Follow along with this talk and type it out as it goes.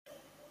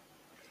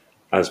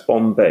As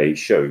Bombay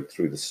showed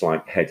through the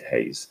slight head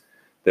haze,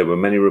 there were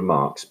many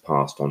remarks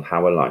passed on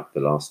how alike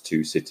the last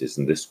two cities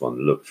and this one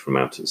looked from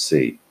out at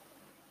sea.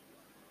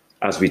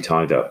 As we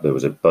tied up, there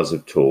was a buzz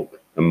of talk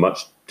and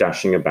much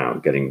dashing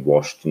about getting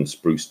washed and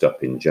spruced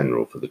up in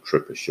general for the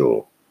trip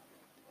ashore.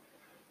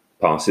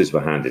 Passes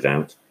were handed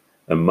out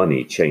and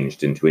money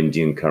changed into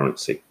Indian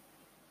currency.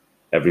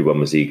 Everyone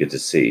was eager to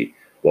see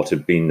what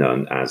had been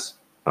known as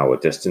our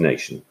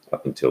destination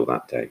up until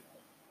that day,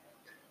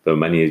 though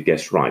many had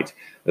guessed right,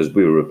 as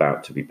we were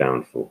about to be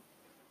bound for.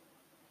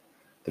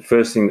 The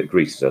first thing that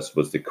greeted us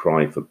was the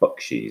cry for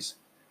buckshees.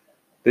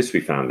 This we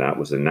found out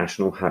was a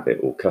national habit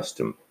or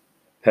custom,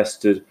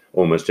 pestered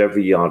almost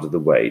every yard of the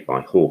way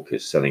by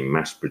hawkers selling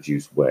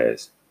mass-produced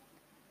wares.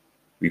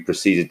 We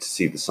proceeded to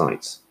see the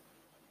sights.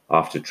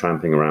 After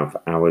tramping around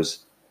for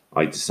hours,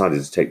 I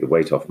decided to take the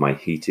weight off my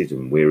heated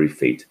and weary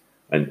feet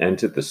and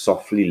entered the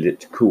softly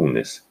lit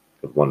coolness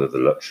of one of the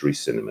luxury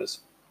cinemas.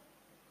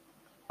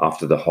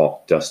 After the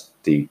hot,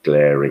 dusty,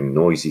 glaring,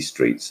 noisy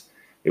streets,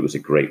 it was a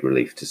great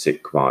relief to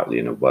sit quietly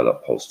in a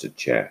well-upholstered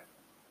chair.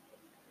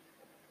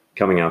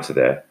 Coming out of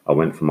there, I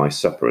went for my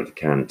supper at a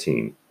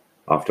canteen,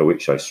 after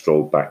which I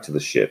strolled back to the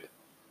ship.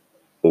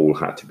 All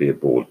had to be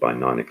aboard by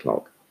 9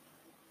 o'clock.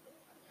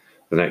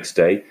 The next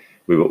day,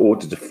 we were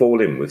ordered to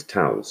fall in with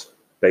towels,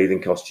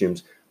 bathing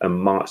costumes, and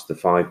march the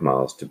 5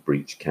 miles to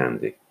Breach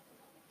Candy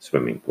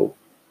swimming pool.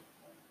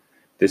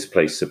 This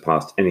place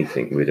surpassed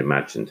anything we'd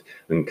imagined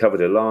and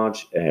covered a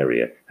large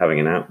area, having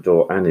an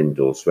outdoor and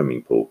indoor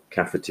swimming pool,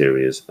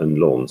 cafeterias, and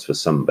lawns for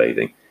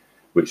sunbathing,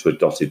 which were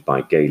dotted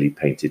by gaily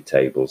painted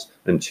tables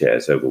and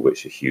chairs over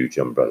which a huge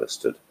umbrella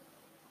stood.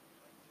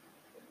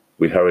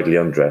 We hurriedly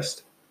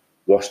undressed,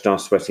 washed our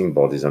sweating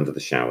bodies under the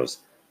showers,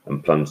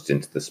 and plunged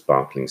into the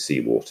sparkling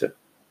seawater.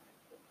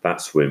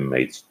 That swim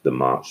made the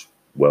march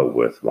well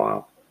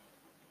worthwhile.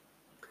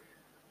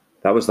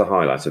 That was the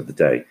highlight of the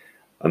day,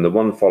 and the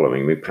one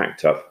following we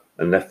packed up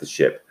and left the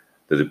ship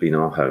that had been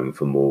our home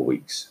for more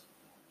weeks.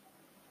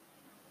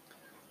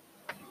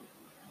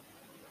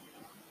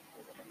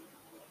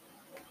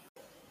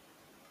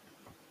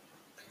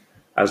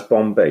 As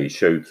Bombay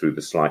showed through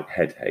the slight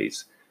head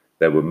haze,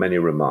 there were many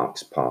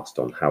remarks passed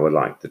on how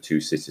alike the two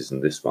cities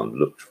and this one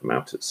looked from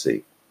out at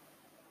sea.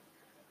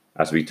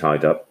 As we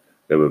tied up,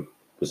 there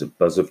was a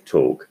buzz of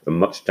talk and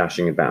much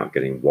dashing about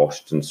getting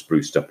washed and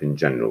spruced up in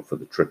general for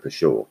the trip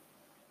ashore.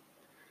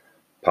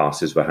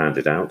 Passes were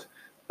handed out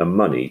and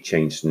money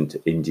changed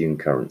into Indian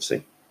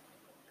currency.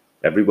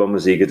 Everyone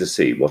was eager to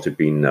see what had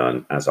been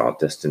known as our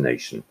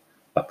destination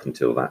up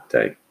until that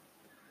day,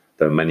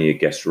 though many had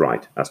guessed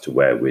right as to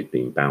where we'd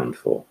been bound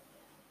for.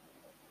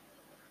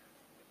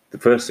 The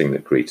first thing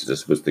that greeted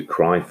us was the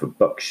cry for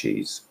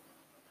buckshees.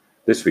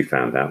 This we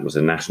found out was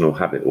a national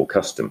habit or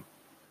custom,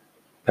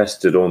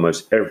 pestered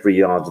almost every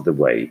yard of the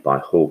way by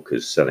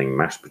hawkers selling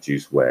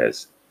mass-produced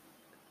wares.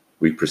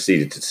 We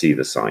proceeded to see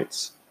the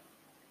sights.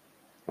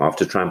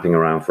 After tramping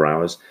around for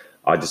hours,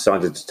 I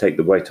decided to take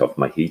the weight off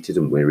my heated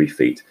and weary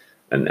feet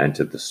and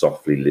entered the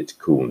softly lit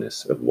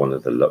coolness of one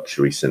of the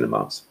luxury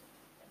cinemas.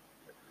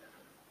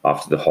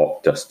 After the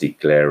hot, dusty,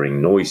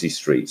 glaring, noisy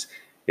streets,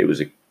 it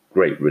was a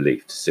great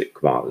relief to sit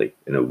quietly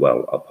in a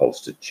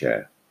well-upholstered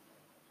chair.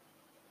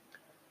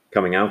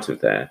 Coming out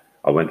of there,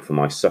 I went for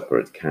my supper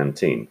at the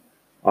canteen,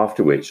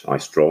 after which I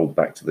strolled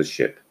back to the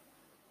ship.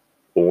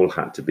 All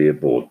had to be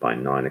aboard by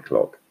 9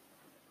 o'clock.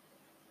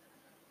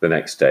 The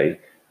next day,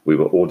 we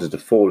were ordered to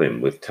fall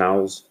in with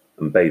towels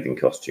and bathing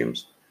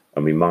costumes,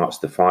 and we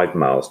marched the 5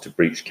 miles to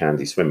Breach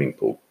Candy swimming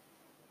pool.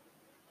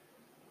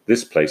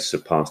 This place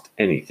surpassed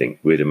anything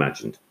we'd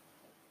imagined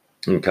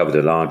and covered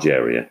a large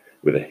area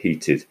with a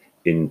heated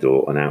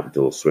indoor and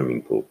outdoor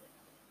swimming pool,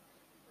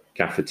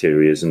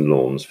 cafeterias and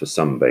lawns for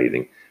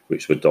sunbathing,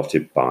 which were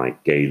dotted by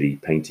gaily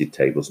painted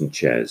tables and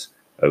chairs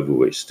over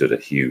which stood a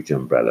huge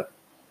umbrella.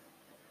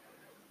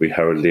 We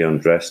hurriedly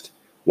undressed,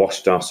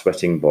 washed our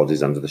sweating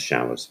bodies under the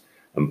showers,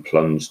 and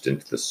plunged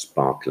into the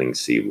sparkling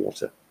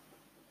seawater.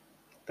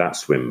 That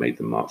swim made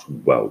the march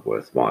well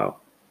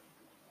worthwhile.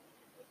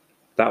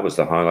 That was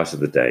the highlight of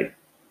the day.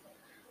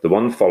 The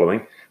one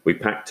following, we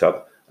packed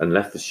up and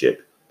left the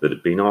ship that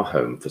had been our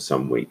home for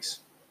some weeks.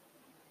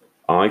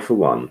 I, for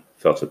one,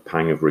 felt a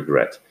pang of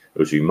regret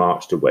as we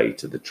marched away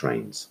to the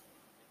trains.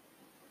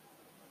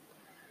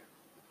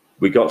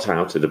 We got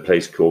out at a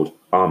place called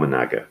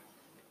Armanagar.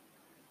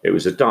 It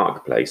was a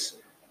dark place.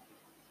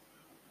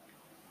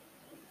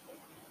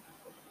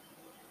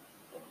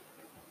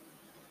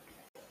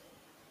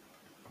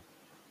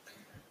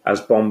 As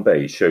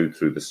Bombay showed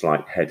through the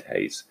slight head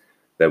haze,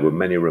 there were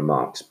many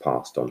remarks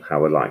passed on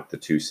how alike the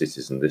two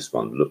cities and this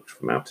one looked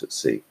from out at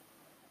sea.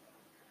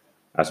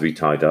 As we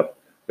tied up,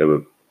 there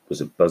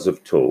was a buzz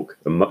of talk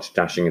and much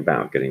dashing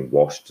about getting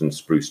washed and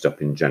spruced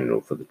up in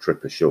general for the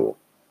trip ashore.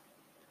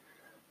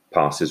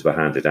 Passes were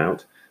handed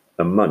out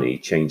and money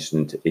changed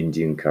into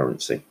Indian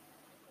currency.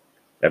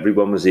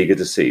 Everyone was eager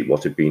to see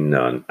what had been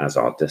known as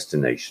our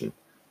destination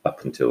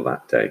up until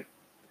that day,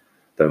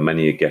 though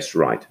many had guessed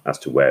right as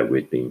to where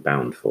we'd been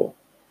bound for.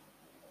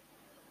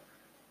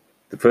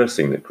 The first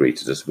thing that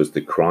greeted us was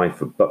the cry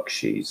for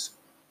buckshees.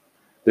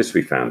 This,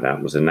 we found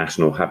out, was a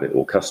national habit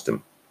or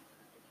custom,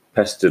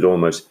 pestered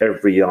almost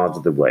every yard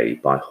of the way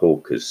by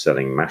hawkers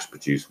selling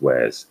mass-produced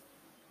wares.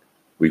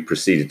 We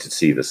proceeded to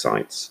see the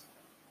sights.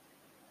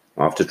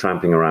 After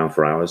tramping around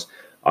for hours,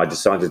 I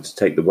decided to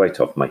take the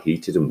weight off my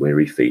heated and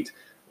weary feet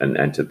and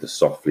entered the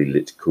softly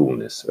lit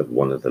coolness of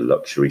one of the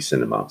luxury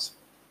cinemas.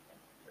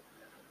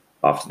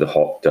 After the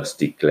hot,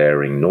 dusty,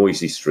 glaring,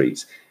 noisy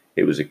streets,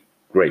 it was a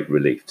great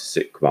relief to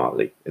sit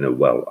quietly in a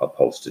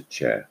well-upholstered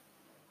chair.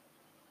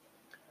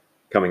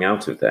 Coming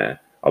out of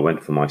there, I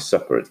went for my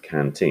supper at the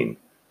canteen,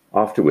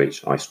 after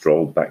which I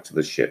strolled back to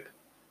the ship.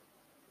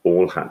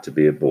 All had to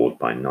be aboard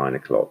by 9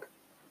 o'clock.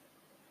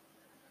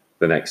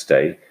 The next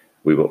day,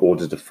 we were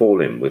ordered to fall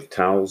in with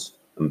towels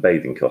and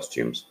bathing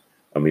costumes,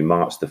 and we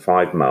marched the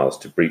 5 miles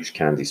to Breach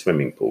Candy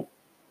swimming pool.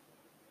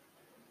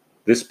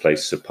 This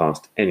place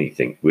surpassed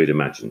anything we'd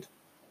imagined,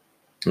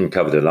 and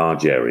covered a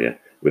large area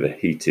with a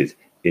heated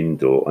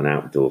indoor and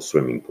outdoor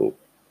swimming pool,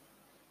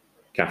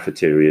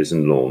 cafeterias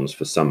and lawns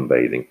for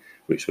sunbathing,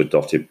 which were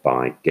dotted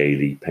by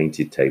gaily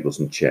painted tables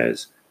and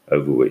chairs,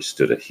 over which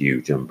stood a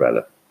huge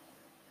umbrella.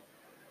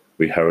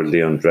 We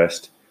hurriedly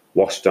undressed,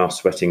 washed our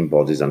sweating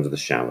bodies under the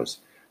showers,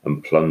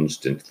 and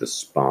plunged into the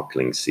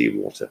sparkling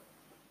seawater.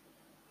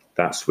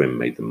 That swim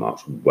made the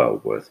march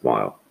well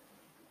worthwhile.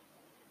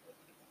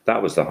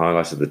 That was the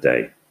highlight of the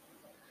day.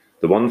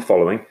 The one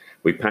following,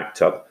 we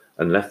packed up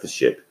and left the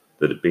ship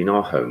that had been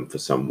our home for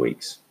some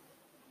weeks.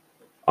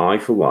 I,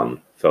 for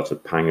one, felt a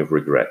pang of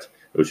regret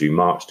as we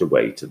marched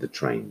away to the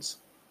trains.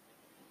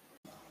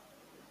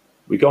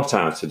 We got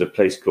out at a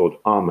place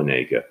called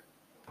Armenega.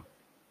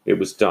 It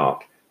was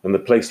dark, and the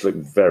place looked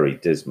very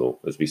dismal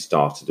as we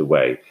started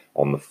away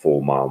on the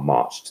 4-mile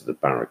march to the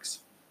barracks.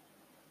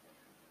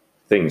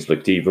 Things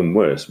looked even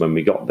worse when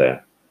we got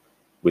there.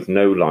 With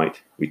no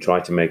light, we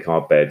tried to make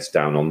our beds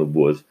down on the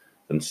wood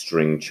and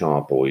string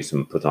charboys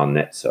and put our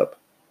nets up.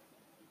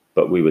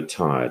 But we were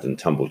tired and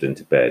tumbled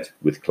into bed,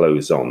 with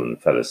clothes on,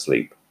 and fell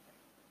asleep.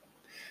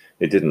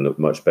 It didn't look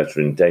much better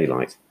in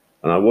daylight,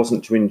 and I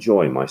wasn't to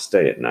enjoy my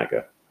stay at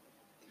Naga,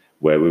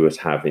 where we would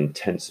have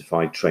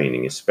intensified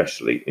training,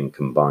 especially in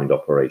combined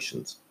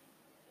operations.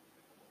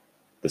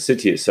 The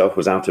city itself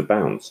was out of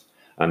bounds,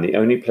 and the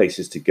only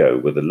places to go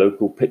were the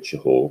local picture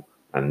hall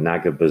and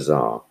Naga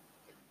Bazaar,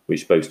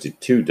 which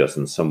boasted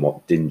 24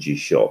 somewhat dingy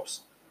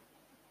shops.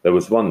 There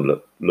was one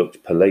that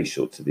looked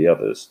palatial to the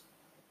others.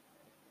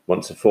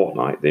 Once a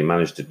fortnight they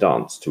managed a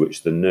dance to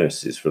which the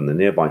nurses from the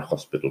nearby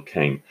hospital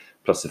came,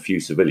 plus a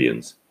few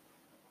civilians.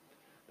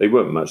 They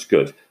weren't much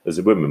good, as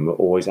the women were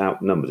always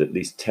outnumbered at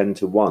least 10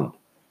 to 1.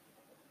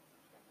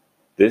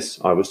 This,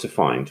 I was to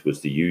find,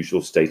 was the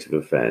usual state of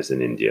affairs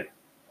in India.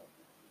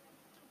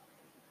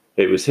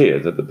 It was here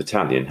that the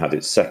battalion had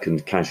its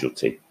second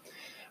casualty,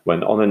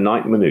 when on a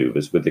night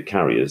manoeuvres with the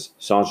carriers,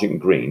 Sergeant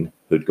Green,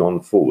 who had gone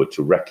forward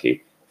to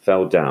recce,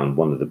 fell down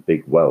one of the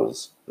big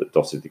wells that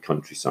dotted the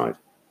countryside.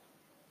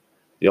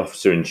 The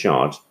officer in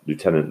charge,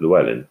 Lieutenant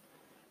Llewellyn,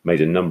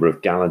 made a number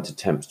of gallant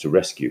attempts to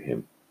rescue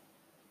him.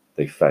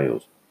 They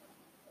failed.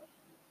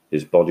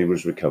 His body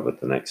was recovered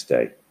the next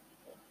day.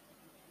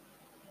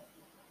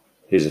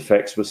 His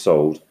effects were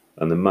sold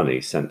and the money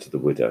sent to the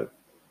widow.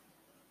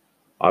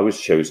 I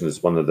was chosen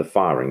as one of the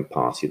firing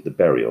party at the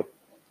burial,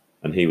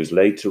 and he was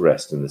laid to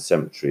rest in the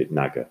cemetery at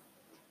Naga,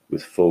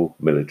 with full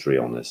military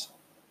honours.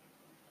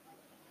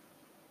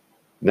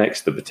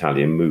 Next, the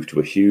battalion moved to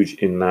a huge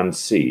inland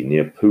sea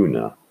near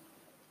Poona.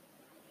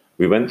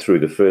 We went through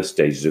the first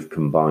stages of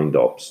combined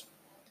ops.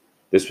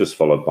 This was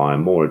followed by a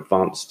more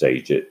advanced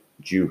stage at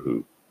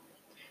Juhu,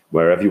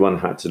 where everyone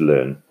had to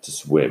learn to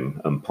swim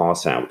and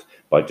pass out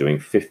by doing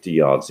 50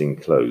 yards in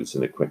clothes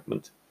and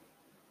equipment.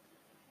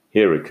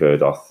 Here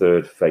occurred our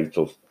third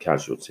fatal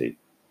casualty,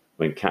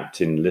 when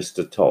Captain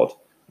Lister Todd,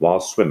 while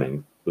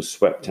swimming, was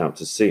swept out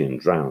to sea and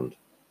drowned.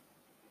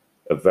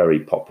 A very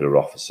popular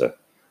officer,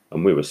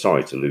 and we were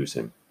sorry to lose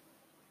him.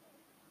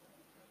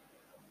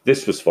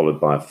 This was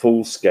followed by a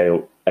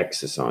full-scale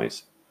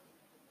exercise.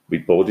 We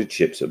boarded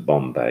ships at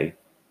Bombay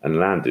and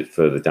landed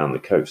further down the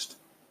coast.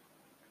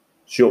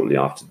 Shortly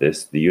after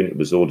this, the unit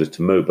was ordered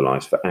to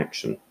mobilise for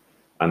action,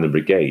 and the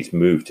brigade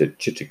moved to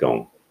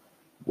Chittagong,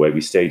 where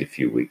we stayed a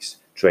few weeks,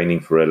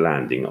 training for a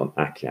landing on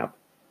Akyab.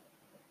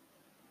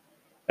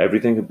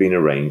 Everything had been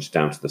arranged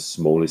down to the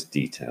smallest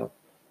detail.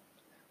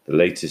 The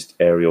latest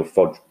aerial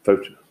photo.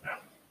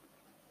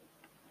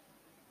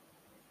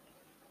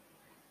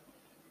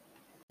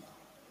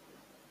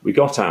 We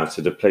got out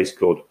at a place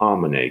called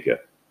Armenega.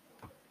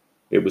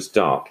 It was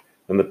dark,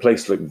 and the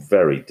place looked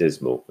very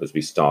dismal as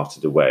we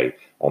started away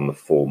on the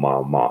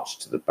 4-mile march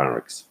to the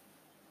barracks.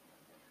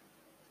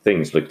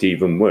 Things looked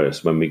even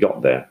worse when we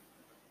got there.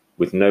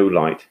 With no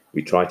light,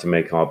 we tried to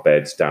make our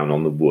beds down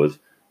on the wood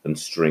and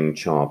string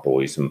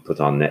charboys and put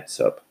our nets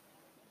up.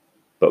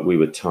 But we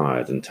were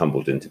tired and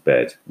tumbled into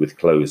bed, with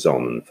clothes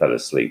on, and fell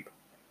asleep.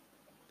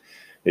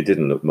 It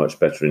didn't look much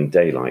better in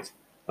daylight,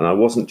 and I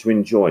wasn't to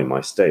enjoy my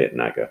stay at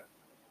Naga,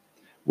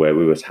 where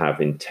we would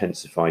have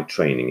intensified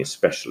training,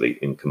 especially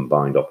in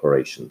combined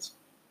operations.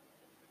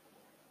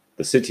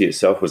 The city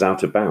itself was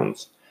out of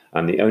bounds,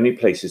 and the only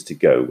places to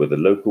go were the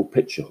local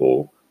picture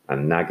hall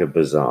and Naga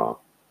Bazaar,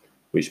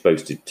 which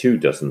boasted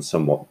 24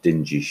 somewhat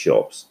dingy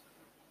shops.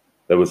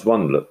 There was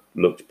one that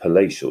looked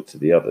palatial to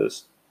the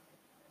others.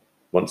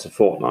 Once a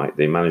fortnight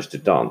they managed a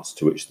dance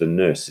to which the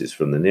nurses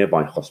from the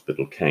nearby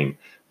hospital came,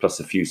 plus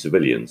a few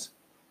civilians.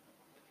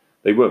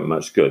 They weren't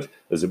much good,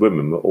 as the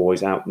women were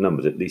always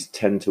outnumbered at least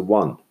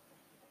 10-1.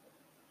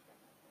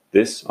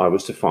 This, I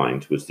was to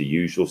find, was the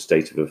usual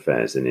state of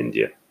affairs in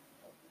India.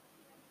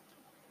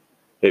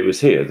 It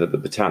was here that the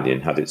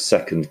battalion had its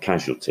second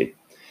casualty,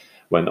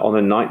 when on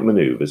a night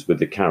manoeuvres with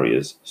the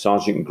carriers,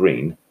 Sergeant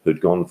Green, who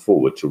had gone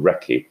forward to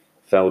Recce,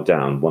 fell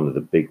down one of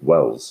the big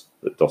wells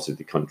that dotted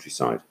the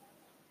countryside.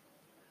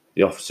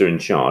 The officer in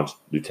charge,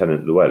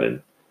 Lieutenant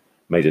Llewellyn,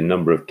 made a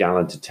number of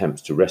gallant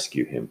attempts to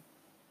rescue him.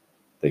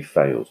 They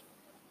failed.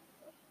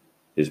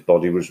 His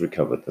body was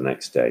recovered the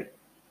next day.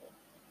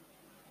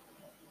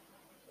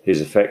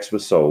 His effects were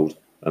sold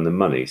and the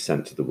money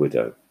sent to the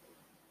widow.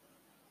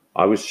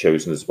 I was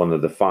chosen as one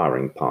of the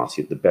firing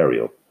party at the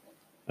burial,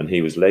 and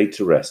he was laid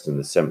to rest in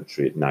the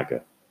cemetery at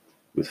Naga,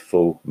 with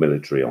full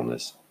military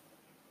honours.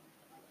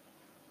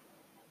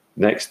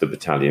 Next, the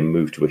battalion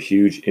moved to a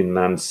huge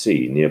inland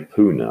sea near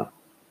Poona.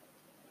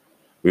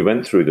 We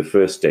went through the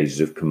first stages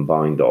of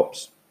combined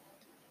ops.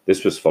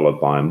 This was followed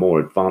by a more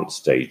advanced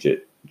stage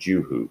at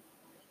Juhu,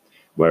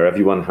 where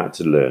everyone had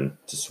to learn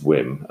to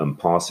swim and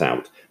pass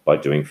out by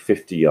doing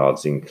 50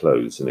 yards in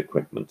clothes and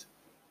equipment.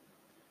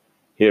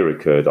 Here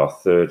occurred our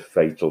third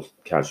fatal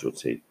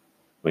casualty,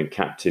 when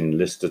Captain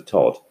Lister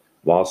Todd,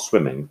 while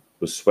swimming,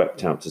 was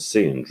swept out to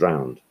sea and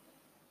drowned.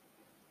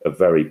 A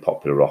very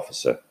popular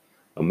officer,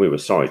 and we were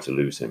sorry to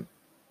lose him.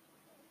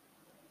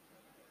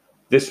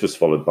 This was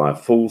followed by a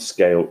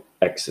full-scale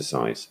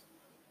exercise.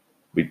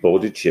 We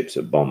boarded ships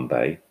at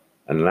Bombay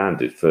and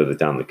landed further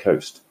down the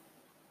coast.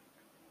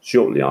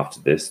 Shortly after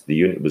this, the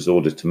unit was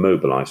ordered to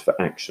mobilise for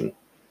action,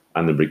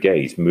 and the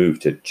brigade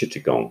moved to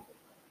Chittagong,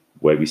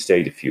 where we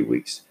stayed a few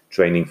weeks,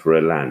 training for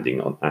a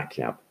landing on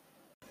Akyab.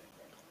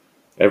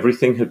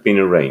 Everything had been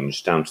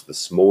arranged down to the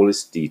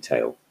smallest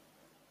detail.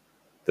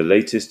 The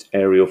latest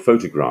aerial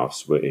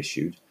photographs were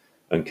issued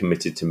and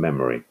committed to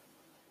memory,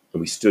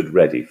 and we stood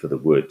ready for the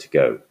word to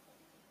go.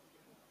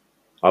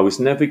 I was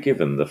never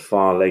given the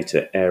far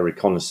later air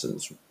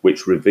reconnaissance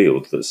which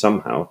revealed that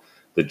somehow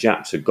the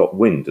Japs had got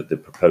wind of the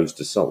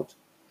proposed assault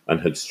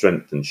and had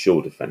strengthened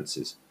shore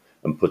defences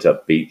and put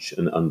up beach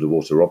and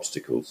underwater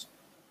obstacles.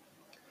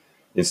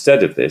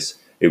 Instead of this,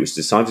 it was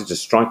decided to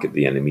strike at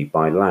the enemy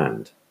by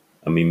land,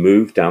 and we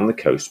moved down the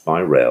coast by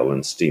rail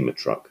and steamer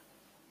truck,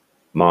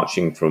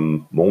 marching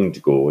from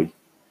Mongdgoy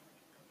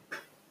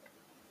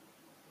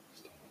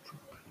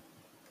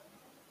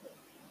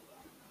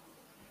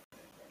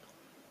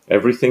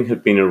Everything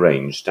had been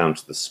arranged down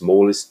to the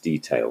smallest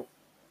detail.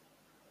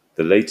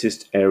 The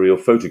latest aerial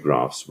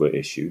photographs were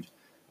issued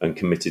and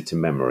committed to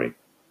memory,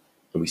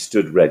 and we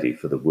stood ready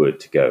for the word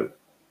to go.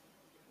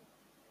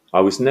 I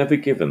was never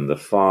given the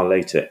far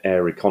later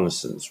air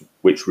reconnaissance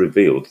which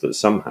revealed that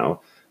somehow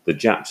the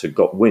Japs had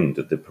got wind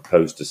of the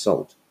proposed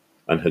assault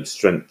and had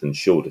strengthened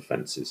shore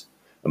defences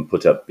and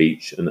put up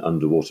beach and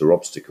underwater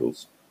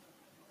obstacles.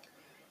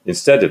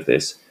 Instead of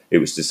this, it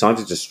was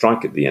decided to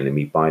strike at the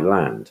enemy by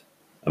land,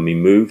 and we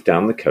moved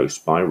down the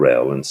coast by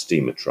rail and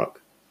steamer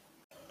truck,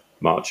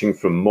 marching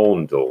from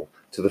Maundal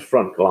to the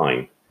front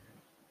line,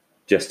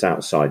 just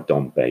outside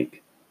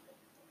Dombeek.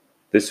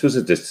 This was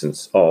a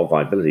distance of,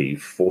 I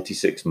believe,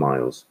 46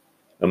 miles,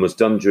 and was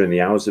done during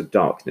the hours of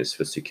darkness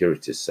for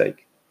security's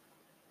sake.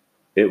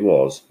 It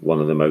was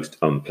one of the most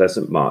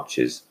unpleasant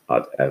marches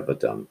I'd ever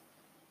done.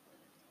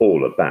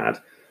 All are bad,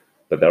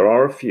 but there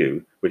are a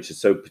few which are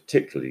so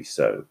particularly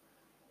so,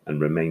 and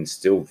remain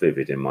still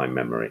vivid in my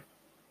memory.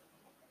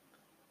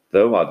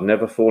 Though I'd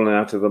never fallen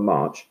out of a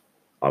march,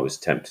 I was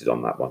tempted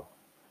on that one.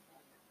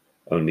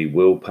 Only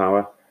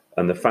willpower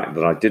and the fact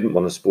that I didn't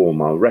want to spoil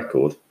my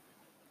record,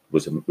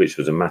 which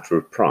was a matter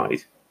of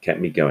pride,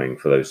 kept me going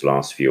for those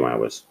last few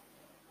hours.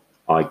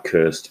 I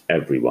cursed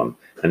everyone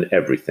and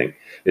everything,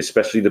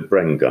 especially the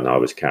Bren gun I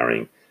was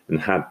carrying and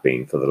had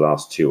been for the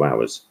last 2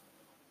 hours.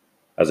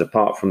 As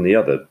apart from the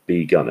other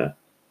B gunner,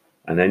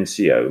 an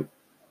NCO,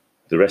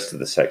 the rest of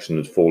the section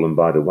had fallen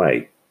by the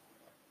way.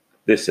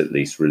 This at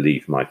least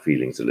relieved my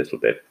feelings a little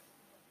bit.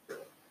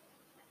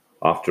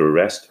 After a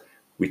rest,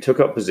 we took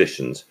up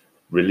positions,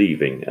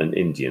 relieving an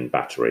Indian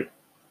battery.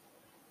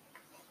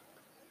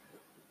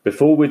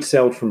 Before we'd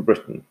sailed from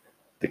Britain,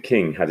 the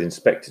King had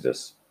inspected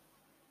us.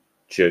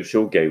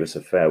 Churchill gave us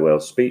a farewell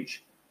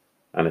speech,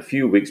 and a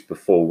few weeks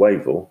before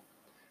Wavell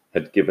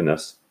had given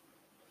us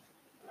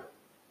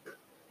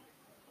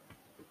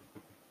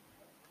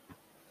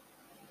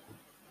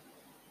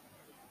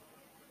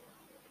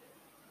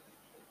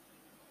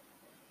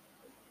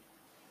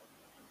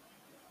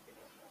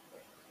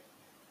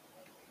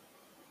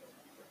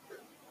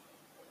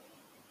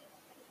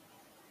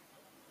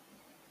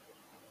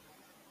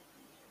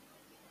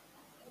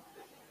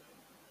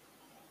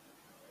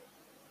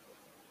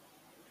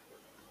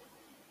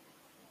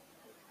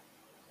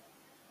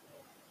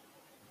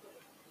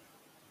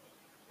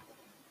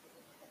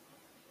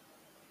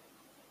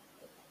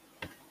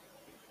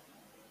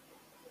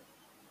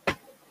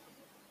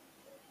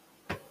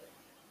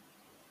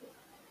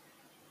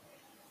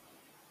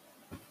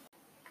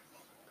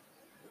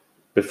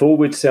Before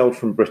we'd sailed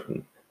from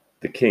Britain,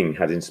 the King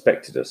had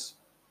inspected us.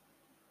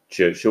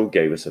 Churchill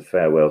gave us a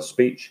farewell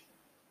speech,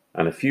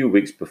 and a few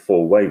weeks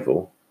before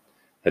Wavell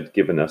had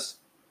given us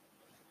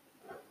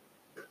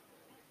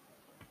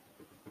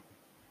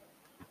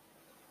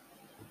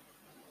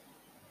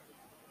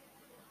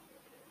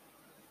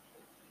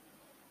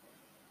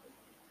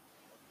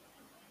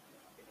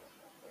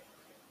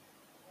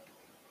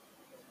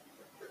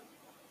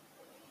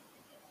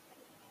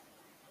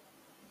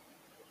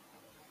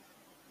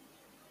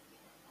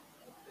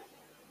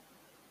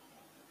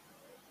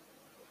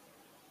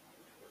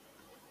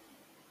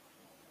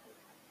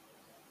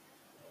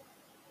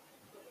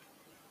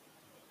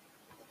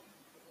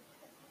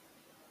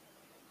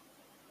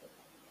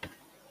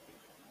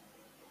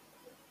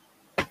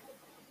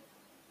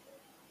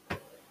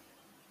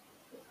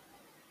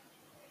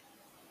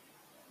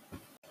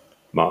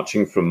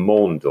marching from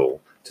Maundall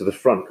to the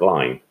front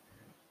line,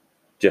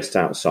 just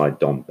outside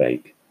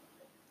Dombasle.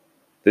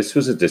 This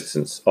was a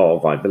distance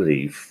of, I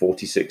believe,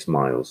 46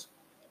 miles,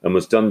 and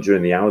was done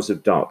during the hours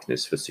of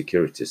darkness for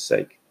security's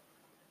sake.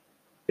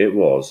 It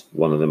was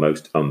one of the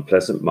most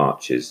unpleasant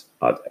marches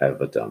I'd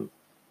ever done.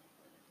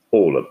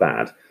 All are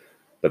bad,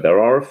 but there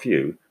are a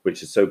few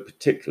which are so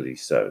particularly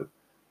so,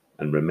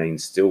 and remain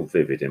still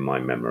vivid in my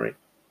memory.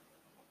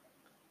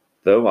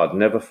 Though I'd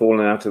never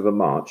fallen out of a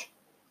march,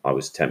 I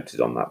was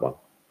tempted on that one.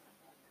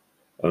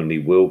 Only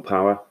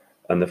willpower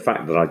and the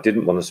fact that I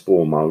didn't want to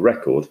spoil my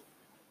record,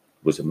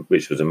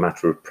 which was a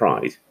matter of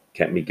pride,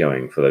 kept me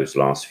going for those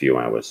last few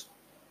hours.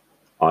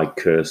 I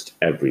cursed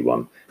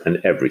everyone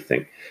and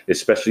everything,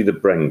 especially the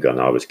Bren gun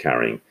I was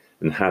carrying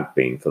and had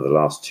been for the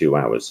last 2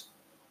 hours.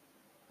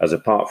 As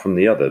apart from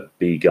the other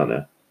B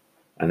gunner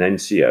and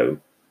NCO,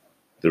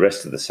 the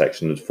rest of the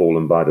section had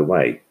fallen by the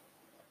way.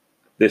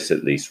 This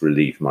at least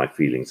relieved my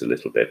feelings a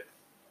little bit.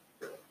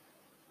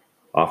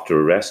 After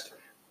a rest,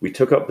 we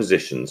took up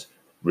positions,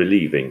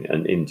 relieving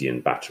an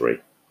Indian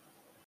battery.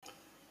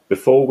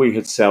 Before we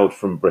had sailed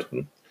from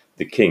Britain,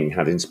 the King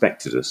had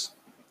inspected us.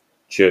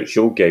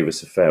 Churchill gave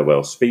us a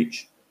farewell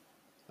speech,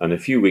 and a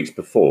few weeks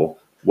before,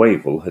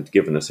 Wavell had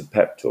given us a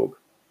pep talk.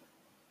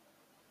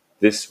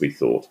 This, we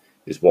thought,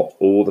 is what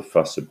all the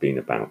fuss had been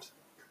about.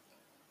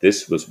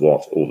 This was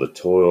what all the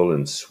toil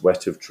and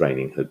sweat of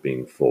training had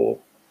been for.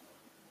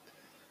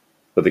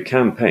 But the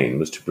campaign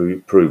was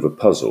to prove a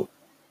puzzle,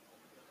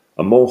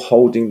 a more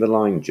holding the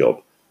line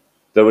job,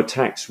 though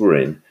attacks were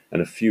in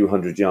and a few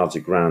hundred yards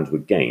of ground were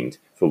gained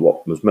for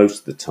what was most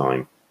of the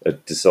time a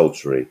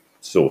desultory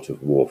sort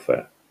of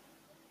warfare.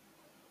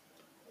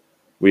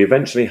 We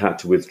eventually had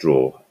to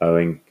withdraw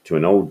owing to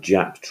an old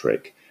Jap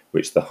trick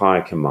which the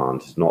higher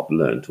command had not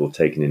learnt or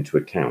taken into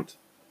account.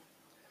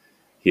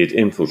 He had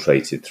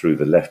infiltrated through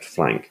the left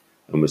flank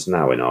and was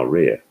now in our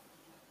rear.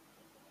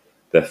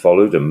 There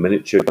followed a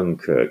miniature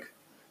Dunkirk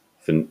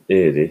for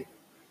nearly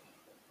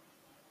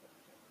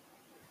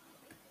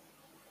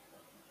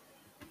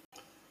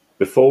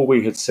Before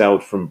we had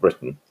sailed from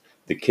Britain,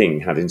 the King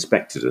had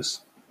inspected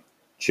us.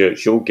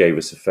 Churchill gave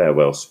us a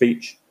farewell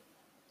speech,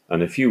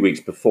 and a few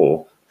weeks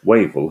before,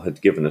 Wavell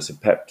had given us a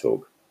pep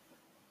talk.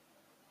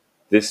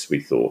 This, we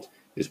thought,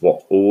 is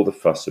what all the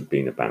fuss had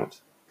been about.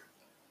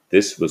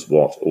 This was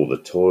what all the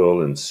toil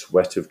and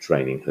sweat of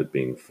training had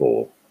been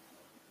for.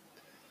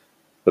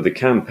 But the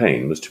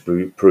campaign was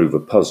to prove a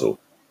puzzle,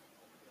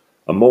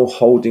 a more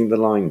holding the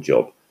line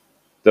job,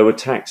 though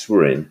attacks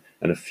were in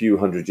and a few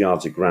hundred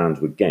yards of ground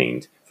were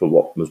gained for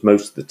what was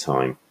most of the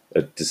time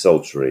a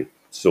desultory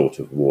sort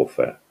of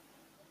warfare.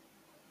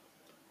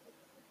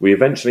 We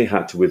eventually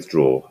had to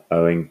withdraw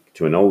owing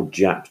to an old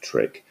Jap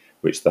trick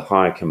which the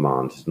higher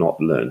command had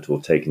not learnt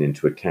or taken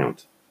into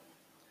account.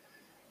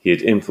 He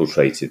had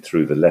infiltrated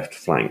through the left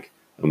flank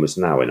and was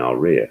now in our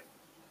rear.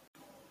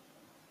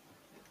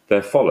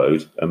 There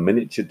followed a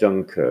miniature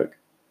Dunkirk,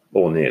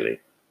 or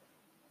nearly,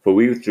 for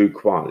we withdrew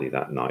quietly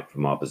that night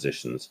from our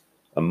positions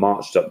and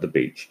marched up the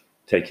beach,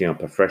 taking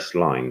up a fresh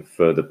line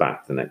further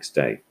back the next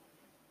day.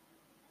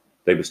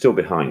 They were still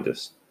behind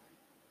us.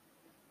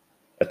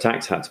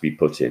 Attacks had to be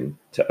put in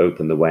to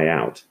open the way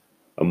out,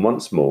 and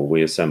once more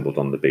we assembled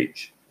on the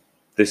beach,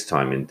 this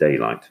time in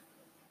daylight.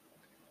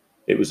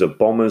 It was a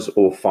bomber's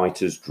or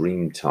fighter's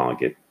dream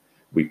target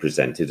we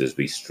presented as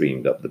we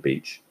streamed up the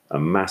beach, a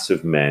mass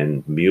of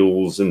men,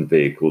 mules and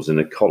vehicles in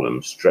a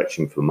column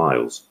stretching for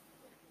miles.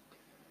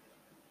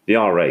 The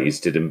RAs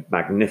did a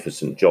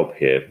magnificent job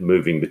here,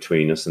 moving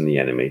between us and the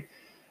enemy,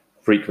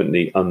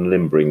 frequently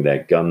unlimbering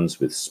their guns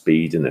with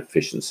speed and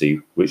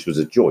efficiency, which was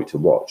a joy to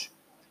watch,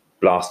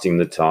 blasting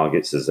the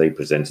targets as they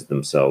presented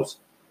themselves,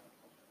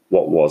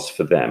 what was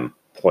for them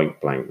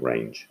point-blank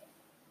range.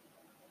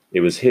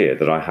 It was here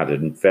that I had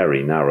a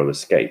very narrow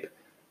escape,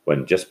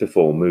 when just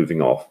before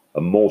moving off,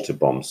 a mortar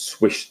bomb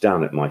swished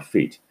down at my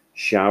feet,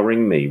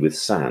 showering me with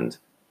sand,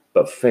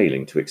 but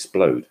failing to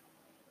explode.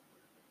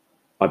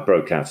 I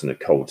broke out in a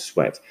cold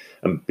sweat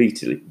and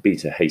beat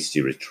a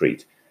hasty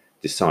retreat,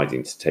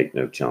 deciding to take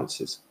no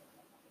chances.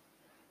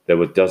 There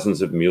were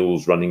dozens of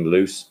mules running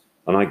loose,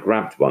 and I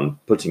grabbed one,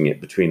 putting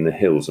it between the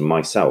hills and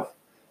myself,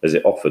 as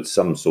it offered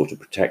some sort of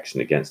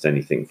protection against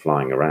anything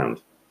flying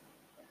around.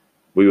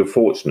 We were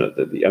fortunate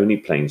that the only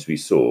planes we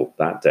saw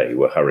that day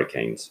were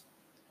Hurricanes.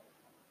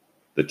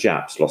 The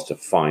Japs lost a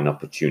fine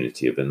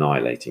opportunity of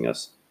annihilating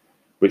us,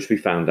 which we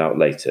found out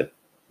later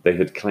they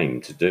had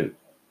claimed to do.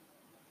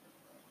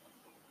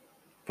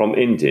 From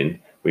Indin,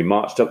 we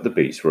marched up the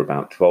beach for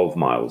about 12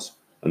 miles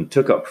and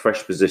took up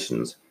fresh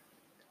positions.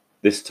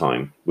 This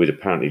time, we'd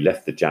apparently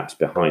left the Japs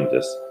behind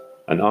us,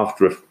 and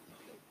after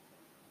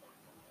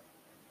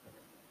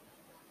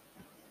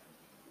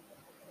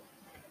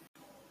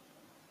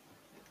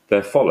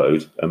there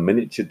followed a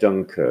miniature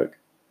Dunkirk,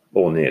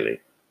 or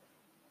nearly,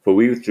 for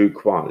we withdrew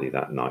quietly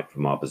that night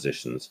from our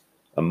positions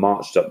and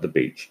marched up the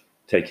beach,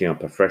 taking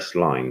up a fresh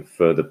line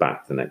further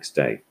back the next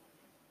day.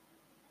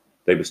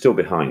 They were still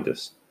behind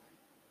us.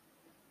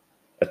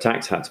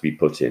 Attacks had to be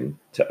put in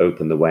to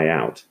open the way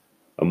out,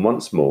 and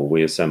once more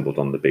we assembled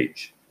on the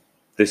beach,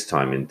 this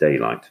time in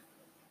daylight.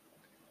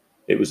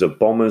 It was a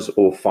bomber's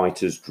or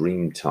fighter's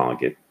dream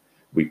target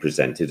we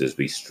presented as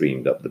we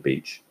streamed up the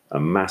beach, a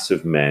mass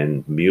of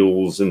men,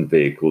 mules and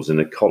vehicles in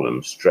a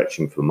column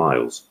stretching for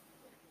miles.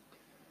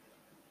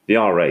 The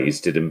RAs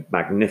did a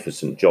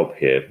magnificent job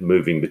here,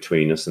 moving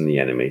between us and the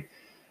enemy,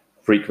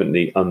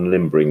 frequently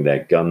unlimbering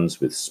their guns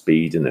with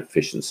speed and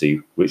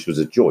efficiency, which was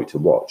a joy to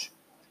watch,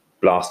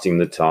 blasting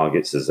the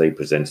targets as they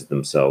presented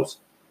themselves,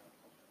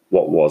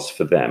 what was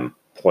for them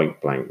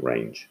point-blank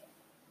range.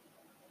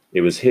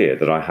 It was here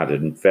that I had a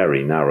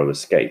very narrow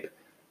escape,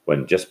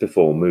 when just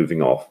before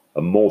moving off,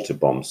 a mortar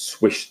bomb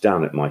swished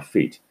down at my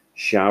feet,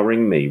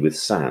 showering me with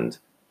sand,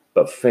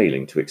 but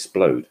failing to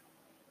explode.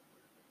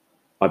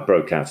 I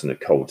broke out in a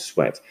cold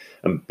sweat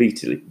and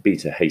beat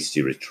a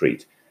hasty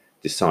retreat,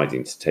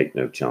 deciding to take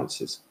no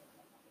chances.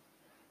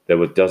 There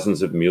were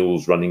dozens of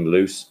mules running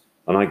loose,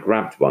 and I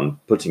grabbed one,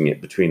 putting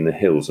it between the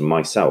hills and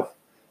myself,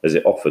 as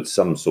it offered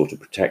some sort of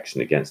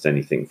protection against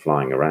anything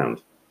flying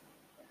around.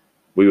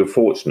 We were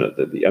fortunate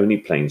that the only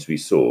planes we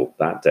saw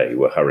that day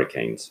were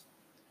Hurricanes.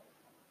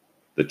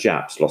 The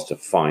Japs lost a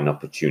fine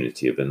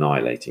opportunity of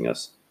annihilating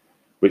us,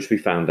 which we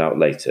found out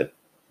later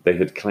they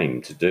had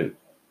claimed to do.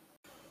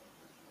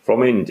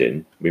 From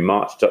Indin, we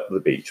marched up the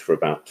beach for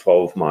about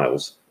 12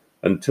 miles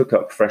and took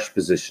up fresh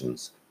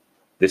positions.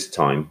 This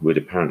time, we'd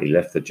apparently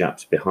left the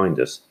Japs behind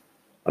us,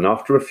 and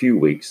after a few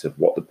weeks of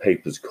what the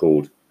papers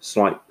called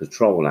slight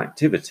patrol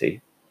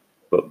activity,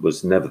 but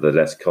was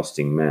nevertheless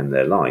costing men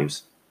their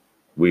lives,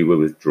 we were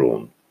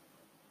withdrawn.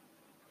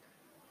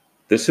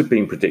 This had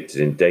been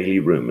predicted in daily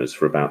rumours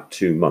for about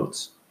 2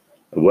 months,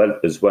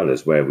 as well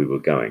as where we were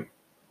going,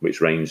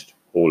 which ranged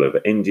all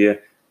over India,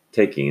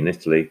 taking in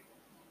Italy,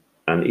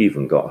 and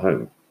even got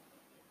home.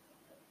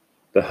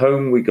 The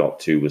home we got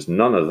to was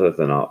none other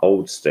than our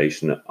old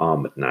station at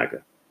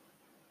Ahmednagar,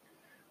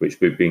 which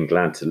we'd been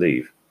glad to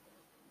leave,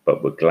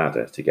 but were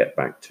gladder to get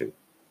back to.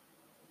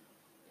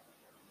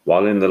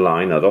 While in the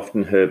line, I'd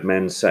often heard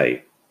men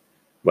say,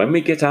 "When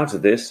we get out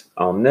of this,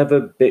 I'll never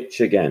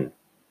bitch again."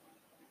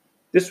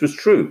 This was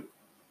true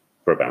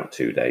for about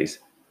 2 days,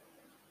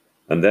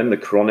 and then the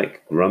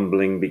chronic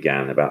grumbling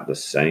began about the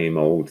same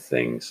old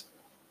things,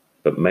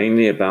 but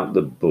mainly about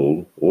the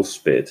bull or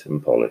spit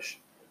and polish.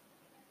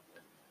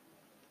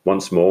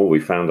 Once more we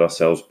found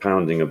ourselves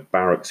pounding a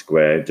barrack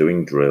square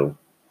doing drill.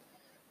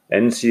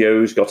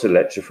 NCOs got a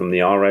lecture from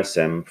the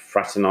RSM,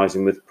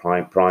 fraternising with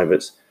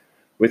privates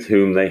with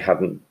whom they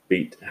hadn't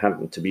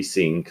to be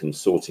seen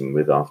consorting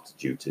with after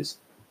duties.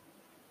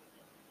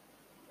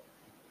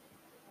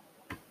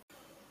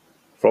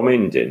 From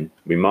Indin,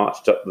 we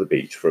marched up the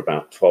beach for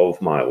about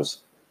 12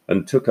 miles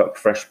and took up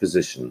fresh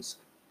positions.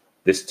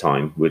 This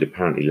time, we'd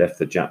apparently left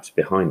the Japs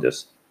behind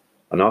us,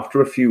 and after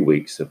a few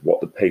weeks of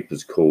what the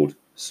papers called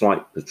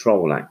slight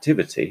patrol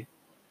activity,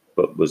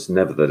 but was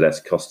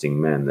nevertheless costing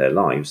men their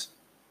lives,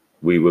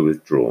 we were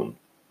withdrawn.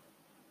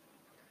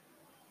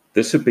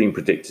 This had been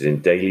predicted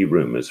in daily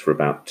rumours for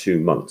about 2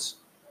 months,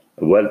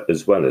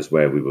 as well as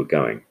where we were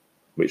going,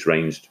 which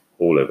ranged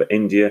all over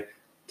India,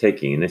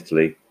 taking in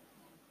Italy,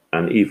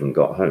 and even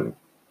got home.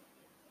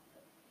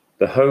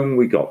 The home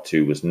we got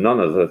to was none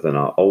other than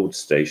our old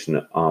station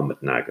at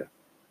Ahmednagar,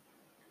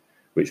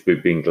 which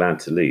we'd been glad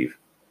to leave,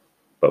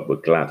 but were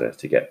gladder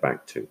to get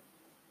back to.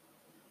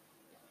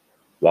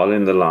 While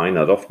in the line,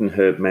 I'd often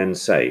heard men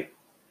say,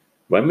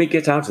 "When we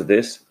get out of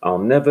this, I'll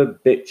never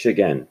bitch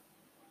again."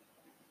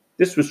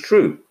 This was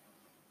true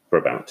for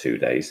about 2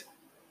 days,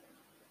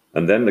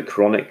 and then the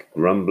chronic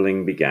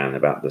grumbling began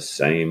about the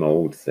same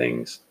old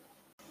things,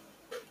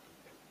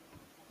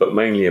 but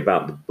mainly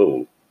about the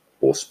bull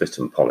or spit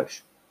and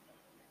polish.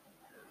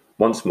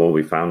 Once more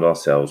we found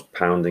ourselves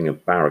pounding a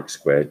barrack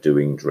square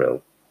doing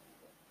drill.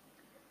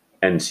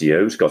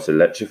 NCOs got a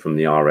lecture from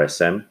the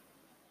RSM,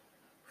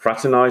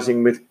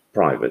 fraternising with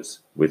privates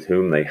with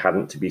whom they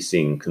hadn't to be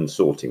seen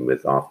consorting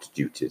with after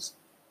duties.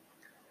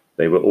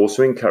 They were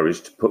also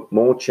encouraged to put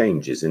more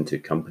changes into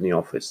company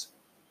office.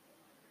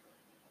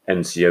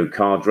 NCO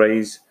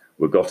cadres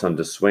were got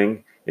under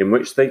swing, in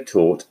which they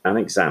taught and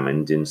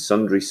examined in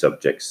sundry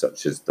subjects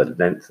such as the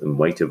length and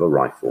weight of a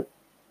rifle,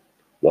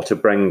 what a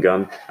Bren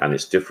gun and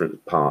its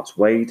different parts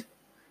weighed.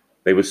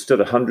 They were stood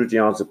 100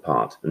 yards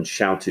apart and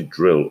shouted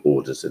drill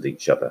orders at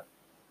each other,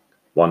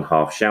 one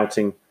half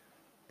shouting,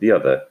 the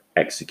other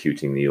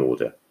executing the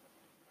order.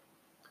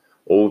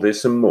 All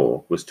this and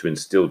more was to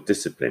instill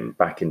discipline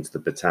back into the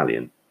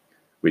battalion,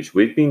 which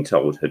we'd been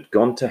told had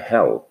gone to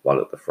hell while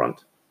at the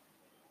front.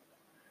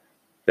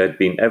 There'd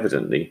been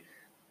evidently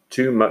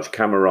too much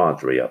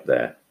camaraderie up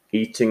there,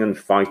 eating and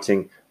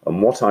fighting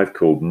and what I've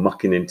called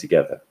mucking in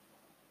together.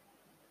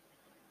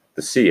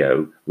 The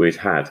CO we'd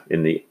had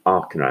in the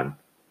Arkanan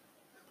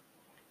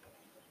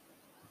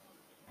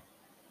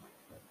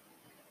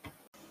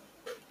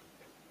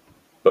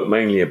but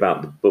mainly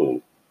about the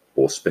bull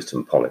or spit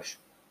and polish.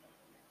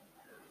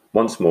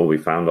 Once more we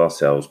found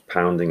ourselves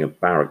pounding a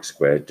barrack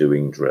square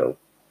doing drill.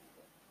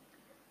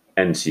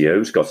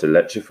 NCOs got a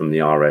lecture from the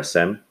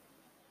RSM,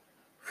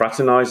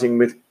 fraternising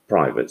with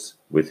privates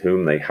with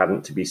whom they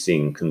hadn't to be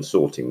seen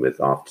consorting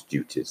with after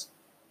duties.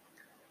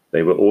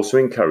 They were also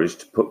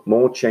encouraged to put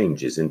more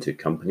changes into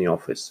company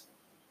office.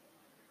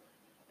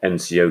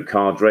 NCO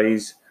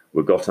cadres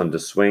were got under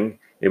swing,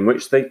 in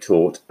which they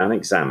taught and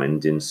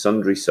examined in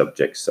sundry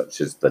subjects such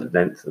as the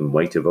length and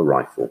weight of a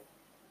rifle,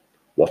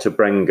 what a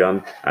Bren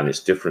gun and its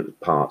different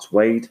parts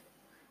weighed.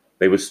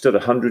 They were stood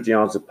 100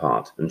 yards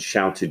apart and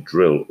shouted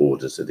drill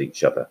orders at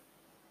each other,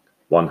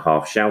 one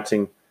half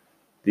shouting,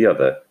 the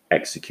other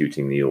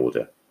executing the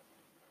order.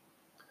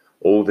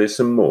 All this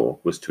and more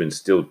was to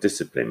instill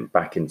discipline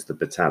back into the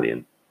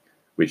battalion,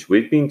 which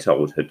we'd been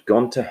told had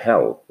gone to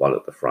hell while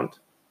at the front.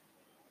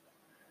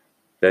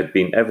 There'd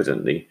been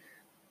evidently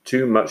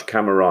too much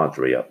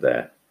camaraderie up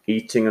there,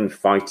 eating and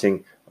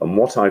fighting and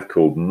what I've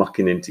called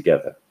mucking in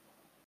together.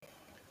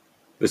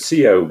 The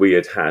CO we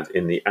had had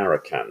in the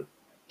Arakan,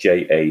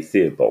 J.A.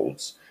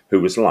 Theobalds,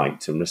 who was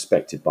liked and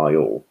respected by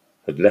all,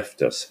 had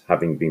left us,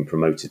 having been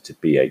promoted to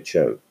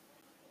BHO.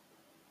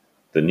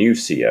 The new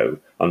CO,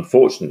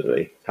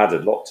 unfortunately, had a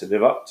lot to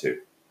live up to.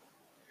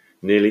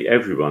 Nearly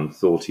everyone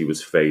thought he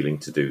was failing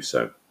to do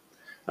so,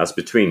 as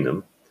between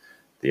them,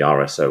 the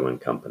RSO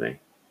and company,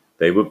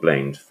 they were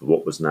blamed for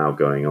what was now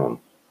going on.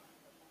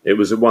 It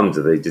was a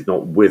wonder they did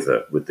not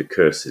wither with the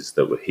curses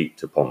that were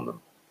heaped upon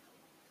them.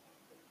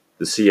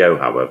 The CO,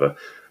 however,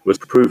 was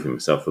to prove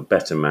himself a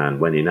better man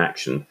when in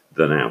action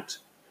than out.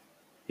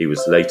 He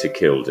was later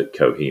killed at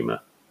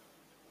Kohima.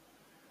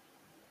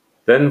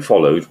 Then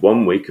followed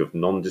 1 week of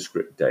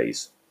nondescript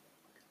days.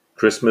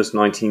 Christmas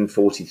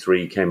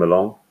 1943 came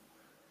along,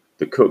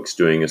 the cooks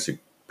doing us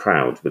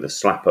proud with a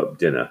slap-up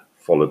dinner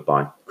followed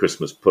by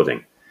Christmas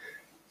pudding.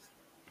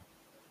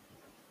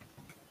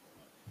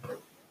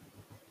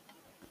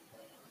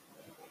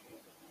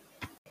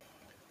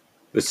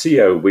 The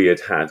CO we had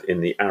had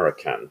in the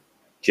Arakan,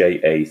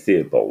 J.A.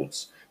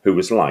 Theobalds, who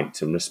was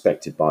liked and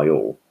respected by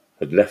all,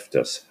 had left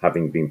us,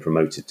 having been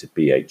promoted to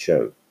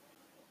BHO.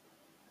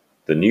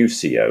 The new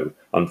CO,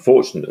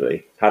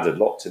 unfortunately, had a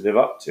lot to live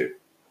up to.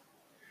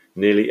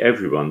 Nearly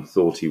everyone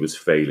thought he was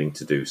failing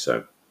to do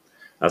so,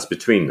 as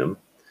between them,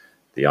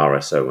 the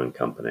RSO and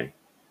company,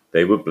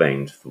 they were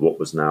blamed for what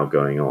was now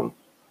going on.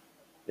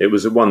 It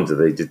was a wonder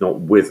they did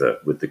not wither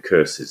with the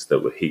curses that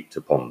were heaped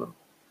upon them.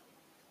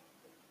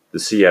 The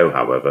CO,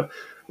 however,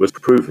 was to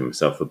prove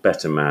himself a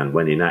better man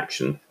when in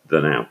action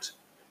than out.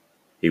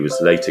 He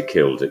was later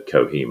killed at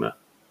Kohima.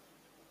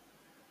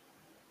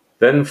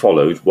 Then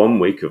followed 1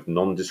 week of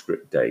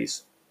nondescript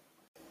days.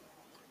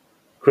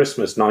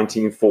 Christmas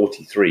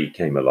 1943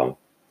 came along,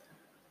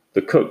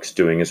 the cooks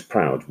doing us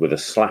proud with a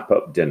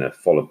slap-up dinner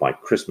followed by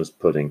Christmas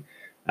pudding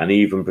and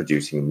even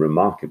producing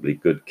remarkably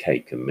good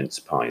cake and mince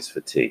pies for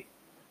tea.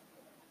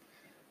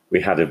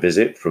 We had a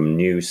visit from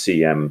new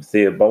CM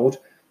Theobald,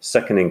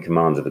 second in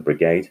command of the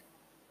brigade,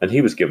 and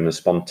he was given a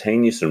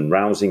spontaneous and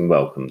rousing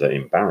welcome that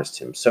embarrassed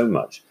him so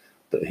much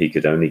that he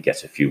could only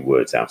get a few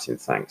words out in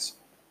thanks.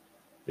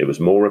 It was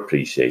more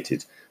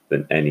appreciated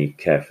than any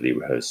carefully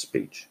rehearsed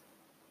speech.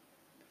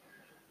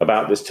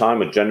 About this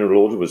time, a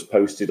general order was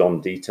posted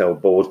on detail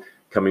board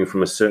coming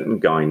from a certain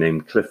guy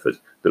named Clifford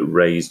that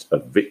raised a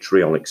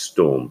vitriolic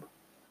storm.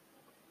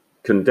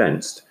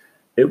 Condensed,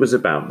 it was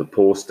about the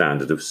poor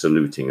standard of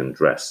saluting and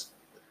dress,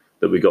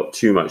 that we got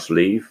too much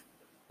leave,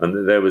 and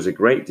that there was a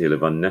great deal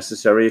of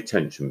unnecessary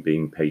attention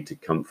being paid to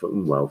comfort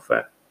and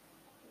welfare.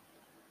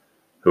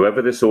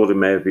 Whoever this order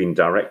may have been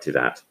directed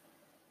at,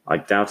 I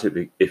doubt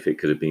if it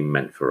could have been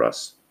meant for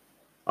us.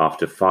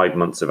 After 5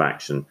 months of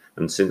action,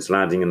 and since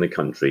landing in the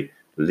country,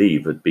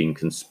 leave had been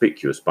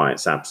conspicuous by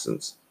its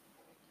absence.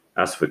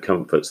 As for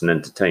comforts and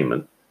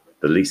entertainment,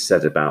 the least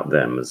said about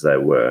them as there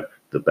were,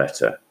 the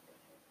better.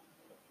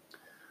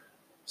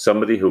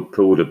 Somebody who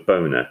pulled a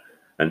boner,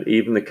 and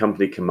even the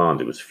company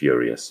commander was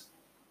furious.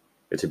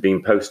 It had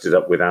been posted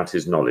up without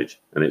his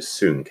knowledge, and it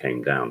soon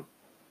came down.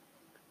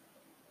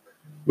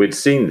 We'd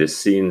seen this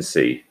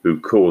C&C who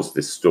caused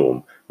this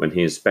storm when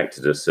he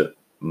inspected us at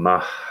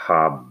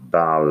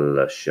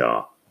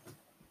Mahabaleshwar.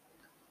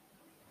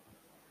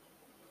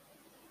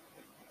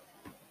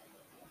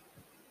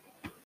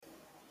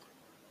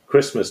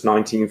 Christmas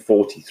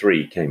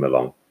 1943 came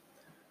along,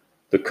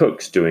 the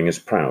cooks doing us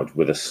proud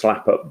with a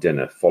slap-up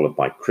dinner followed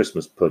by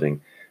Christmas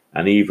pudding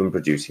and even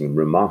producing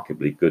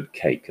remarkably good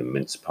cake and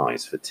mince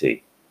pies for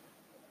tea.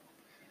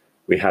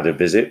 We had a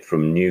visit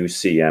from new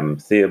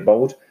CM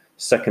Theobald,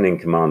 second in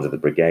command of the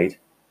brigade,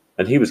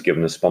 and he was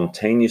given a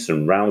spontaneous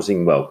and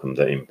rousing welcome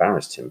that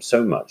embarrassed him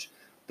so much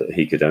that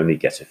he could only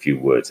get a few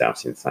words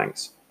out in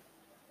thanks.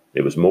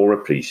 It was more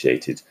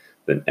appreciated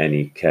than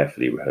any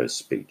carefully rehearsed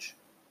speech.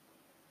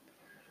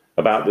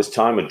 About this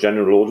time, a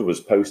general order was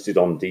posted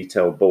on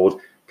detail board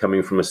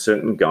coming from a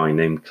certain guy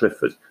named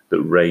Clifford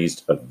that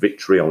raised a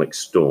vitriolic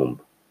storm.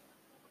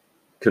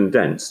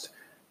 Condensed,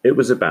 it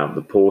was about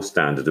the poor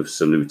standard of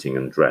saluting